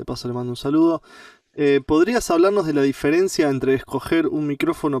estás? De paso le mando un saludo. ¿Podrías hablarnos de la diferencia entre escoger un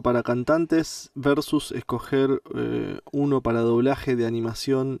micrófono para cantantes versus escoger uno para doblaje de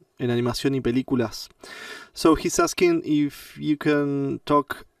animación en animación y películas? So he's asking if you can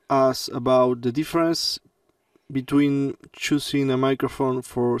talk us about the difference between choosing a microphone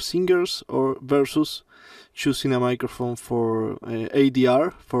for singers or versus choosing a microphone for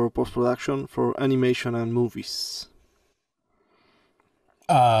ADR, for post-production, for animation and movies.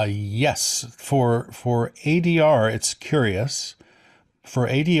 Yes, for ADR, it's curious. For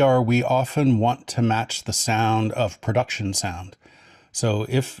ADR, we often want to match the sound of production sound. So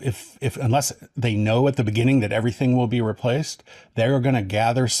if unless they know at the beginning that everything will be replaced, they're going to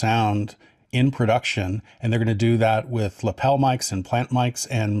gather sound in production, and they're going to do that with lapel mics and plant mics,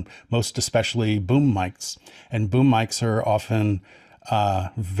 and most especially boom mics. And boom mics are often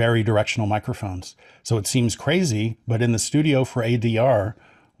very directional microphones. So it seems crazy, but in the studio for ADR,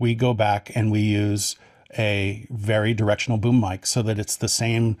 we go back and we use a very directional boom mic so that it's the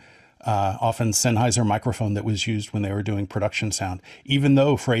same often Sennheiser microphone that was used when they were doing production sound. Even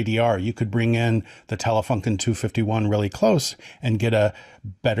though for ADR, you could bring in the Telefunken 251 really close and get a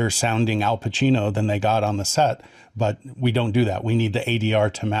better sounding Al Pacino than they got on the set, but we don't do that. We need the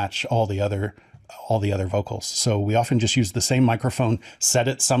ADR to match all the other vocals. So we often just use the same microphone, set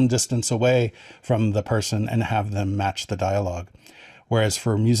it some distance away from the person, and have them match the dialogue. Whereas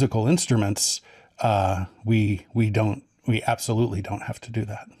for musical instruments, we absolutely don't have to do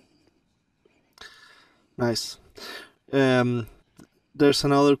that. Nice. There's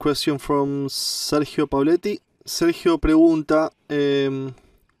another question from Sergio Pauletti. Sergio pregunta,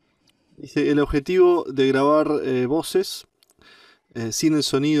 dice, el objetivo de grabar voces sin el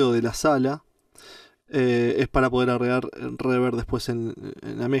sonido de la sala es para poder agregar reverb después en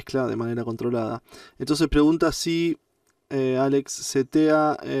la mezcla de manera controlada. Entonces pregunta si Alex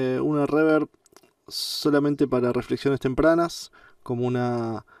setea una reverb solamente para reflexiones tempranas, como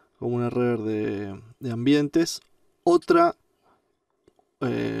una reverb de ambientes, otra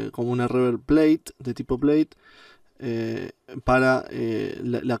como una reverb plate, de tipo plate, para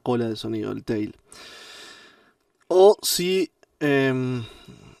la cola de sonido, el tail. O si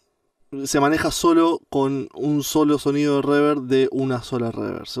se maneja solo con un solo sonido de reverb de una sola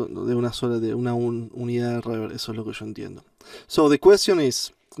reverb, de una unidad de reverb. Eso es lo que yo entiendo. So the question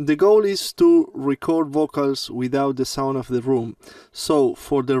is, the goal is to record vocals without the sound of the room. So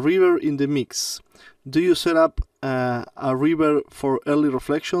for the reverb in the mix, do you set up a reverb for early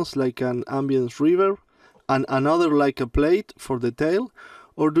reflections like an ambient reverb and another like a plate for the tail?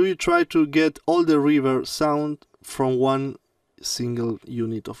 Or do you try to get all the reverb sound from one single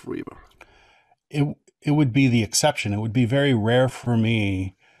unit of reverb? It would be the exception. It would be very rare for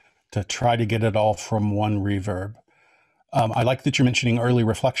me to try to get it all from one reverb. I like that you're mentioning early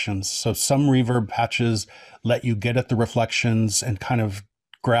reflections. So some reverb patches let you get at the reflections and kind of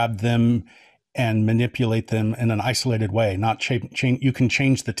grab them and manipulate them in an isolated way. You can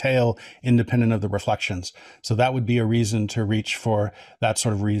change the tail independent of the reflections. So that would be a reason to reach for that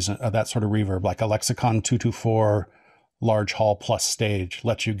sort of reverb, like a Lexicon 224 large hall plus stage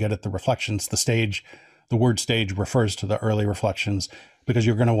lets you get at the reflections. The word stage refers to the early reflections, because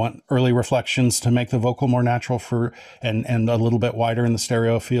you're going to want early reflections to make the vocal more natural and a little bit wider in the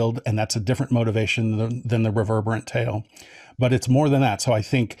stereo field. And that's a different motivation than the reverberant tail. But it's more than that. So I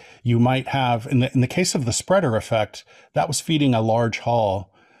think you might have, in the case of the spreader effect, that was feeding a large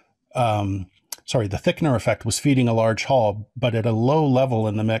hall. The thickener effect was feeding a large hall, but at a low level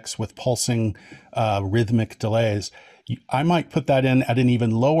in the mix with pulsing rhythmic delays. I might put that in at an even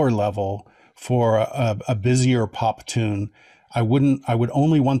lower level for a busier pop tune. I would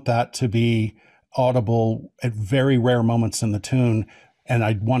only want that to be audible at very rare moments in the tune. And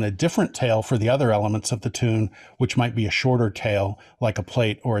I'd want a different tail for the other elements of the tune, which might be a shorter tail, like a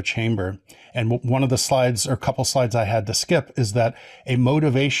plate or a chamber. And one of the slides, or a couple slides I had to skip, is that a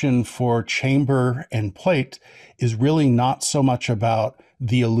motivation for chamber and plate is really not so much about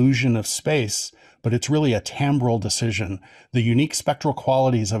the illusion of space, but it's really a timbral decision. The unique spectral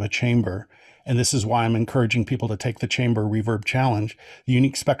qualities of a chamber, and this is why I'm encouraging people to take the chamber reverb challenge, the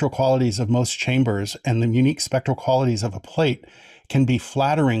unique spectral qualities of most chambers and the unique spectral qualities of a plate can be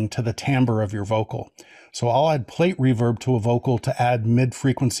flattering to the timbre of your vocal. So I'll add plate reverb to a vocal to add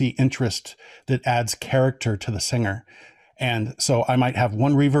mid-frequency interest that adds character to the singer. And so I might have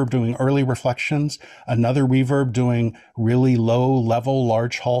one reverb doing early reflections, another reverb doing really low level,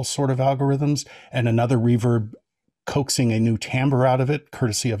 large hall sort of algorithms, and another reverb coaxing a new timbre out of it,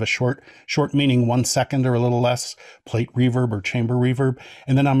 courtesy of a short meaning 1 second or a little less, plate reverb or chamber reverb.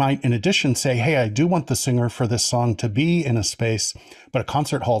 And then I might, in addition, say, hey, I do want the singer for this song to be in a space, but a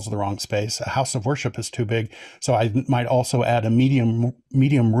concert hall's the wrong space. A house of worship is too big. So I might also add a medium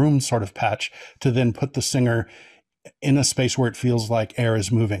room sort of patch to then put the singer in a space where it feels like air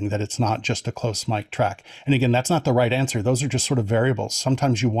is moving, that it's not just a close mic track. And again, that's not the right answer. Those are just sort of variables.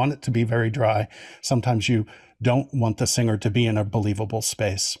 Sometimes you want it to be very dry. Sometimes you don't want the singer to be in a believable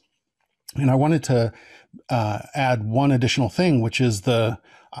space. And I wanted to add one additional thing, which is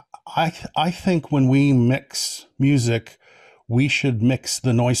I think when we mix music, we should mix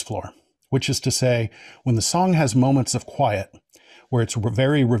the noise floor, which is to say, when the song has moments of quiet, where it's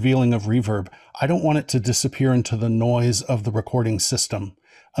very revealing of reverb, I don't want it to disappear into the noise of the recording system.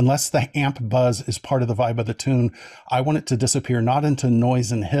 Unless the amp buzz is part of the vibe of the tune, I want it to disappear not into noise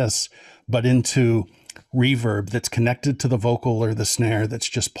and hiss, but into reverb that's connected to the vocal or the snare that's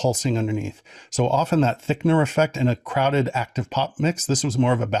just pulsing underneath. So often that thickener effect in a crowded active pop mix, this was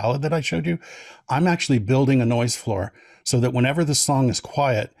more of a ballad that I showed you, I'm actually building a noise floor so that whenever the song is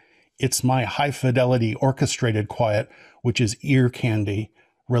quiet, it's my high fidelity orchestrated quiet, which is ear candy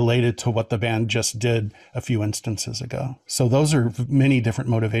related to what the band just did a few instances ago. So those are many different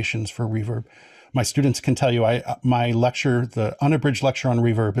motivations for reverb. My students can tell you, my lecture, the unabridged lecture on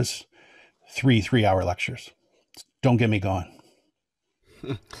reverb is 3-hour lectures. Don't get me going.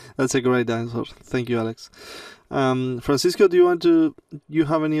 That's a great answer. Thank you, Alex. Francisco, do you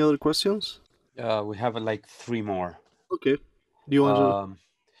have any other questions? We have like 3 more. Okay. Do you want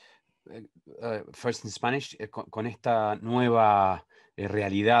First in Spanish, con esta nueva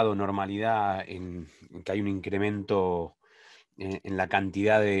realidad o normalidad en que hay un incremento en la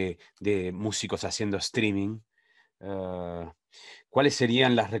cantidad de músicos haciendo streaming, ¿cuáles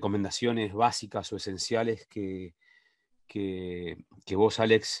serían las recomendaciones básicas o esenciales que vos,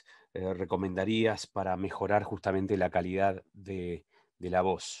 Alex, recomendarías para mejorar justamente la calidad de la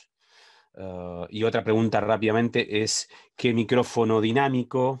voz? Y otra pregunta rápidamente es, ¿qué micrófono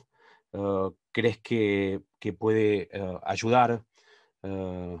dinámico crees que puede ayudar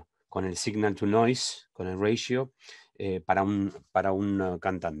con el signal to noise, con el ratio, para un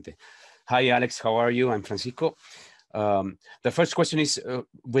cantante? Hi, Alex, how are you? I'm Francisco. The first question is,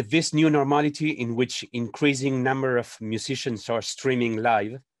 with this new normality in which increasing number of musicians are streaming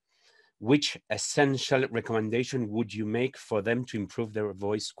live, which essential recommendation would you make for them to improve their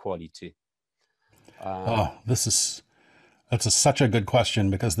voice quality? That's such a good question,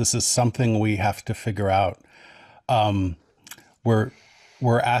 because this is something we have to figure out.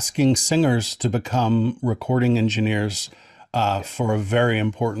 We're asking singers to become recording engineers for a very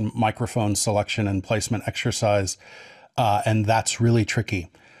important microphone selection and placement exercise, and that's really tricky.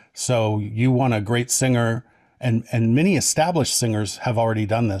 So you want a great singer, and many established singers have already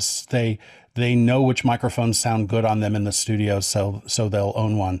done this. They know which microphones sound good on them in the studio, so they'll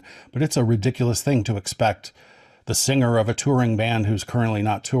own one. But it's a ridiculous thing to expect the singer of a touring band who's currently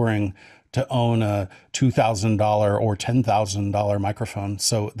not touring to own a $2,000 or $10,000 microphone.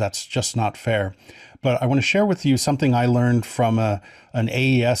 So that's just not fair. But I want to share with you something I learned from an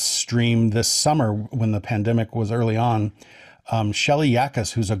AES stream this summer when the pandemic was early on. Shelly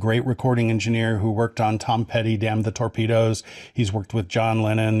Yakus, who's a great recording engineer who worked on Tom Petty, Damn the Torpedoes. He's worked with John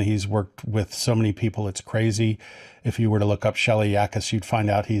Lennon. He's worked with so many people. It's crazy. If you were to look up Shelly Yakus, you'd find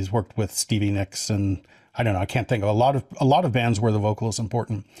out he's worked with Stevie Nicks and I don't know, I can't think of a lot of bands where the vocal is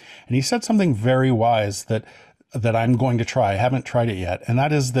important. And he said something very wise that I'm going to try. I haven't tried it yet. And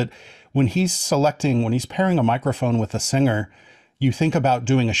that is that when he's pairing a microphone with a singer, you think about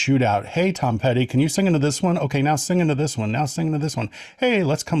doing a shootout. Hey, Tom Petty, can you sing into this one? Okay, now sing into this one. Now sing into this one. Hey,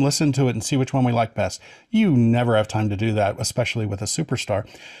 let's come listen to it and see which one we like best. You never have time to do that, especially with a superstar.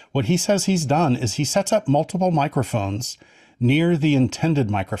 What he says he's done is he sets up multiple microphones near the intended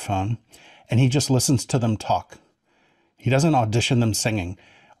microphone, and he just listens to them talk. He doesn't audition them singing.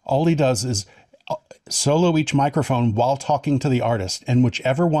 All he does is solo each microphone while talking to the artist, and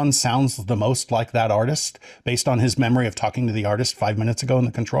whichever one sounds the most like that artist, based on his memory of talking to the artist 5 minutes ago in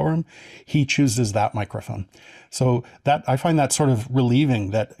the control room, he chooses that microphone. So that I find that sort of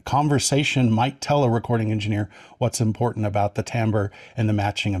relieving, that conversation might tell a recording engineer what's important about the timbre and the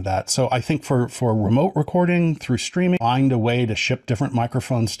matching of that. So I think for remote recording through streaming, find a way to ship different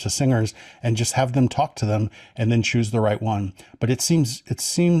microphones to singers and just have them talk to them and then choose the right one. But it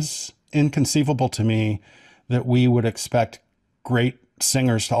seems inconceivable to me that we would expect great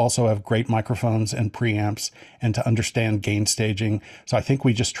singers to also have great microphones and preamps and to understand gain staging. So I think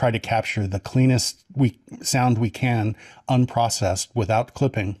we just try to capture the cleanest sound we can, unprocessed, without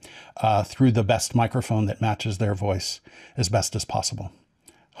clipping, through the best microphone that matches their voice as best as possible.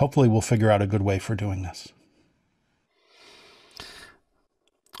 Hopefully we'll figure out a good way for doing this.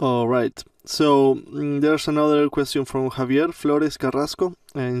 All right. So there's another question from Javier Flores Carrasco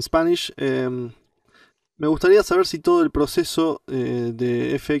in Spanish. Me gustaría saber si todo el proceso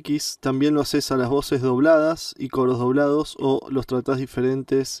de FX también lo haces a las voces dobladas y coros doblados o los tratás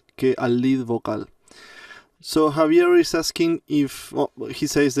diferentes que al lead vocal. So Javier is asking if he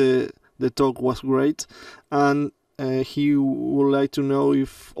says the talk was great, and he would like to know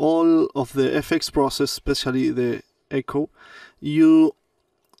if all of the FX process, especially the echo, you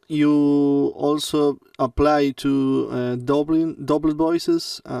also apply to double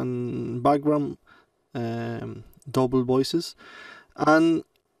voices and background double voices, and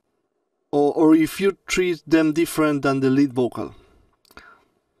or if you treat them different than the lead vocal.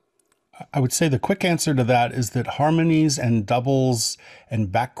 I would say the quick answer to that is that harmonies and doubles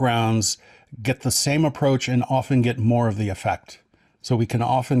and backgrounds get the same approach and often get more of the effect. So we can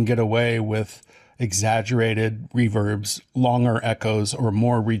often get away with exaggerated reverbs, longer echoes, or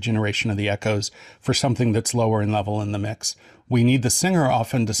more regeneration of the echoes for something that's lower in level in the mix. We need the singer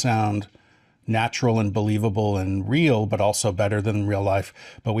often to sound natural and believable and real, but also better than real life.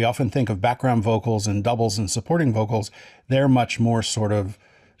 But we often think of background vocals and doubles and supporting vocals. They're much more sort of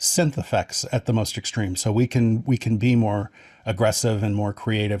synth effects at the most extreme. So we can be more aggressive and more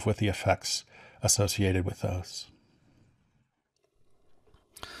creative with the effects associated with those.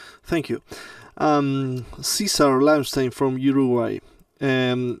 Thank you. César Lamstein from Uruguay.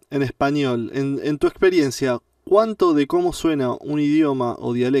 En español, en tu experiencia, ¿cuánto de cómo suena un idioma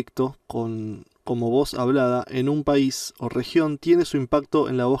o dialecto como voz hablada en un país o región tiene su impacto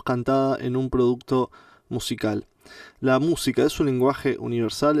en la voz cantada en un producto musical? ¿La música es un lenguaje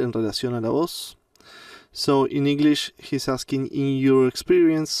universal en relación a la voz? So in English, he's asking, in your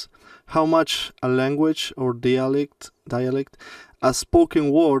experience, how much a language or dialect, a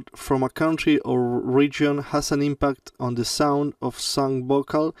spoken word from a country or region has an impact on the sound of sung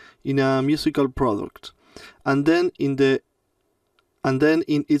vocal in a musical product, and then in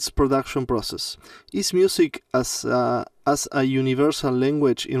its production process. Is music as a universal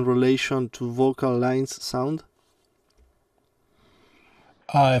language in relation to vocal lines sound?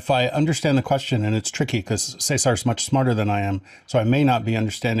 If I understand the question, and it's tricky because Cesar's much smarter than I am, so I may not be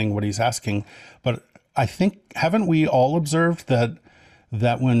understanding what he's asking, but I think, haven't we all observed that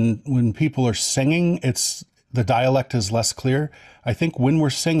when people are singing, the dialect is less clear? I think when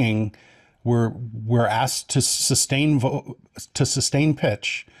we're singing, we're asked to sustain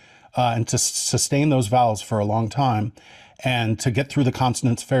pitch and to sustain those vowels for a long time, and to get through the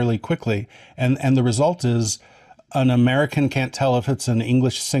consonants fairly quickly. And the result is an American can't tell if it's an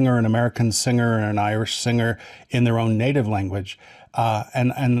English singer, an American singer, or an Irish singer in their own native language.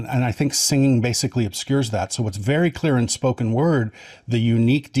 And I think singing basically obscures that. So it's very clear in spoken word, the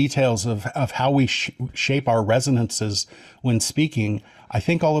unique details of how we shape our resonances when speaking. I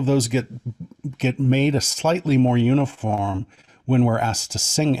think all of those get made a slightly more uniform when we're asked to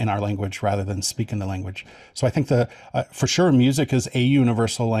sing in our language rather than speak in the language. So I think for sure music is a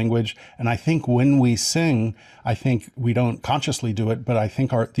universal language. And I think when we sing, I think we don't consciously do it, but I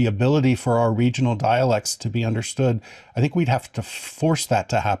think the ability for our regional dialects to be understood, I think we'd have to force that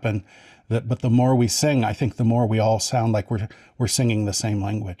to happen. But the more we sing, I think the more we all sound like we're singing the same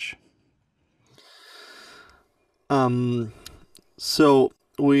language. So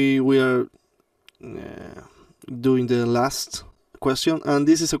we are doing the last question, and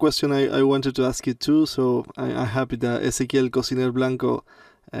this is a question I wanted to ask you too, so I'm happy that Ezequiel Cociner Blanco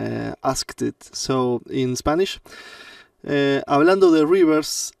asked it. So in Spanish, hablando de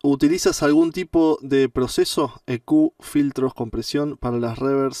reverbs, ¿utilizas algún tipo de proceso, EQ, filtros, compresión para las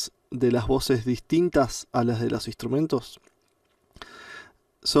reverbs de las voces distintas a las de los instrumentos?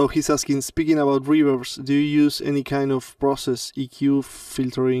 So he's asking, speaking about reverbs, do you use any kind of process, EQ,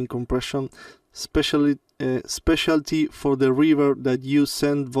 filtering, compression, specialty for the reverb that you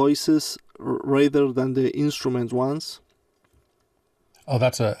send voices rather than the instrument ones? Oh,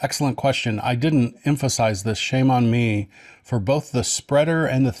 that's an excellent question. I didn't emphasize this, shame on me, for both the spreader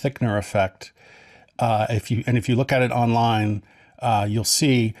and the thickener effect. If you look at it online, you'll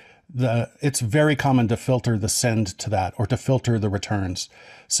see it's very common to filter the send to that or to filter the returns.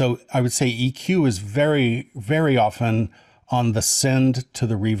 So I would say EQ is very, very often on the send to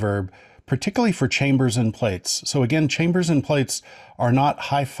the reverb, particularly for chambers and plates. So again, chambers and plates are not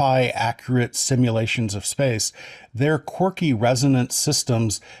hi-fi accurate simulations of space. They're quirky resonant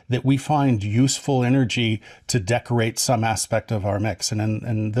systems that we find useful energy to decorate some aspect of our mix, and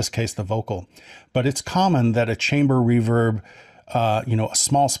in this case, the vocal. But it's common that a chamber reverb, a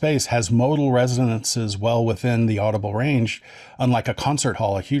small space, has modal resonances well within the audible range. Unlike a concert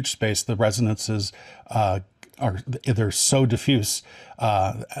hall, a huge space, the resonances they're so diffuse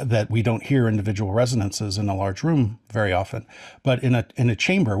that we don't hear individual resonances in a large room very often. But in a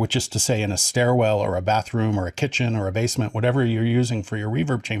chamber, which is to say in a stairwell or a bathroom or a kitchen or a basement, whatever you're using for your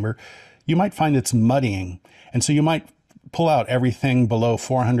reverb chamber, you might find it's muddying. And so you might pull out everything below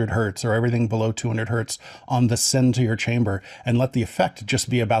 400 hertz or everything below 200 hertz on the send to your chamber and let the effect just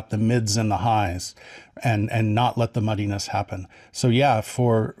be about the mids and the highs and not let the muddiness happen. So yeah,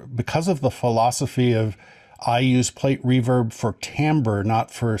 because of the philosophy of I use plate reverb for timbre, not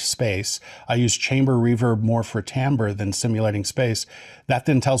for space. I use chamber reverb more for timbre than simulating space. That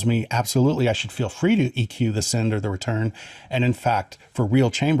then tells me absolutely I should feel free to EQ the send or the return. And in fact, for real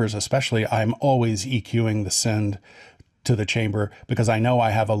chambers especially, I'm always EQing the send to the chamber because I know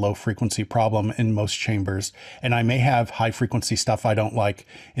I have a low frequency problem in most chambers, and I may have high frequency stuff I don't like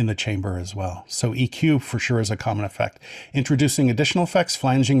in the chamber as well. So EQ for sure is a common effect. Introducing additional effects,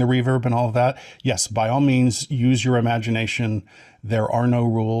 flanging the reverb and all of that, yes, by all means, use your imagination. There are no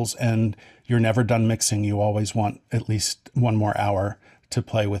rules, and you're never done mixing. You always want at least one more hour to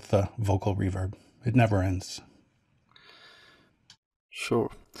play with the vocal reverb. It never ends. Sure.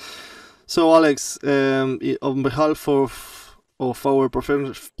 So Alex, on behalf of our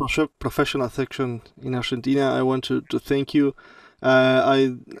professional section in Argentina, I want to thank you.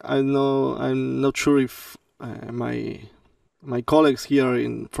 I know I'm not sure if my colleagues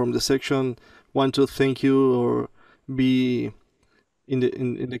here from the section want to thank you or be in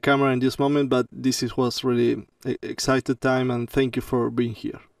the camera in this moment, but was really excited time, and thank you for being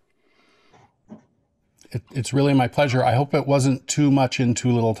here. It's really my pleasure. I hope it wasn't too much in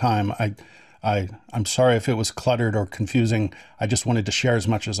too little time. I'm sorry if it was cluttered or confusing. I just wanted to share as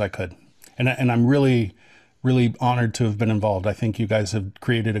much as I could. And I'm really, really honored to have been involved. I think you guys have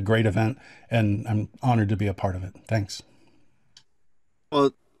created a great event, and I'm honored to be a part of it. Thanks.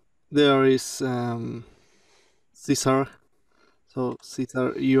 Well, there is Cesar. So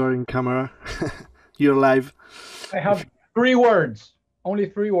Cesar, you are in camera. You're live. I have 3 words, only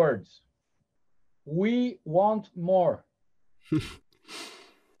 3 words. We want more.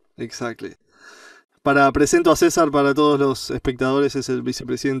 Exactly. Presento a César para todos los espectadores, es el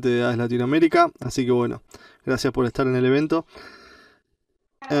vicepresidente de AES Latinoamérica, así que bueno, gracias por estar en el evento.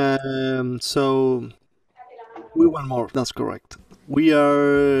 So, we want more, that's correct. We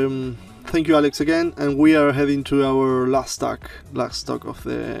are, thank you Alex again, and we are heading to our last talk of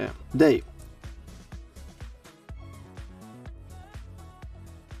the day.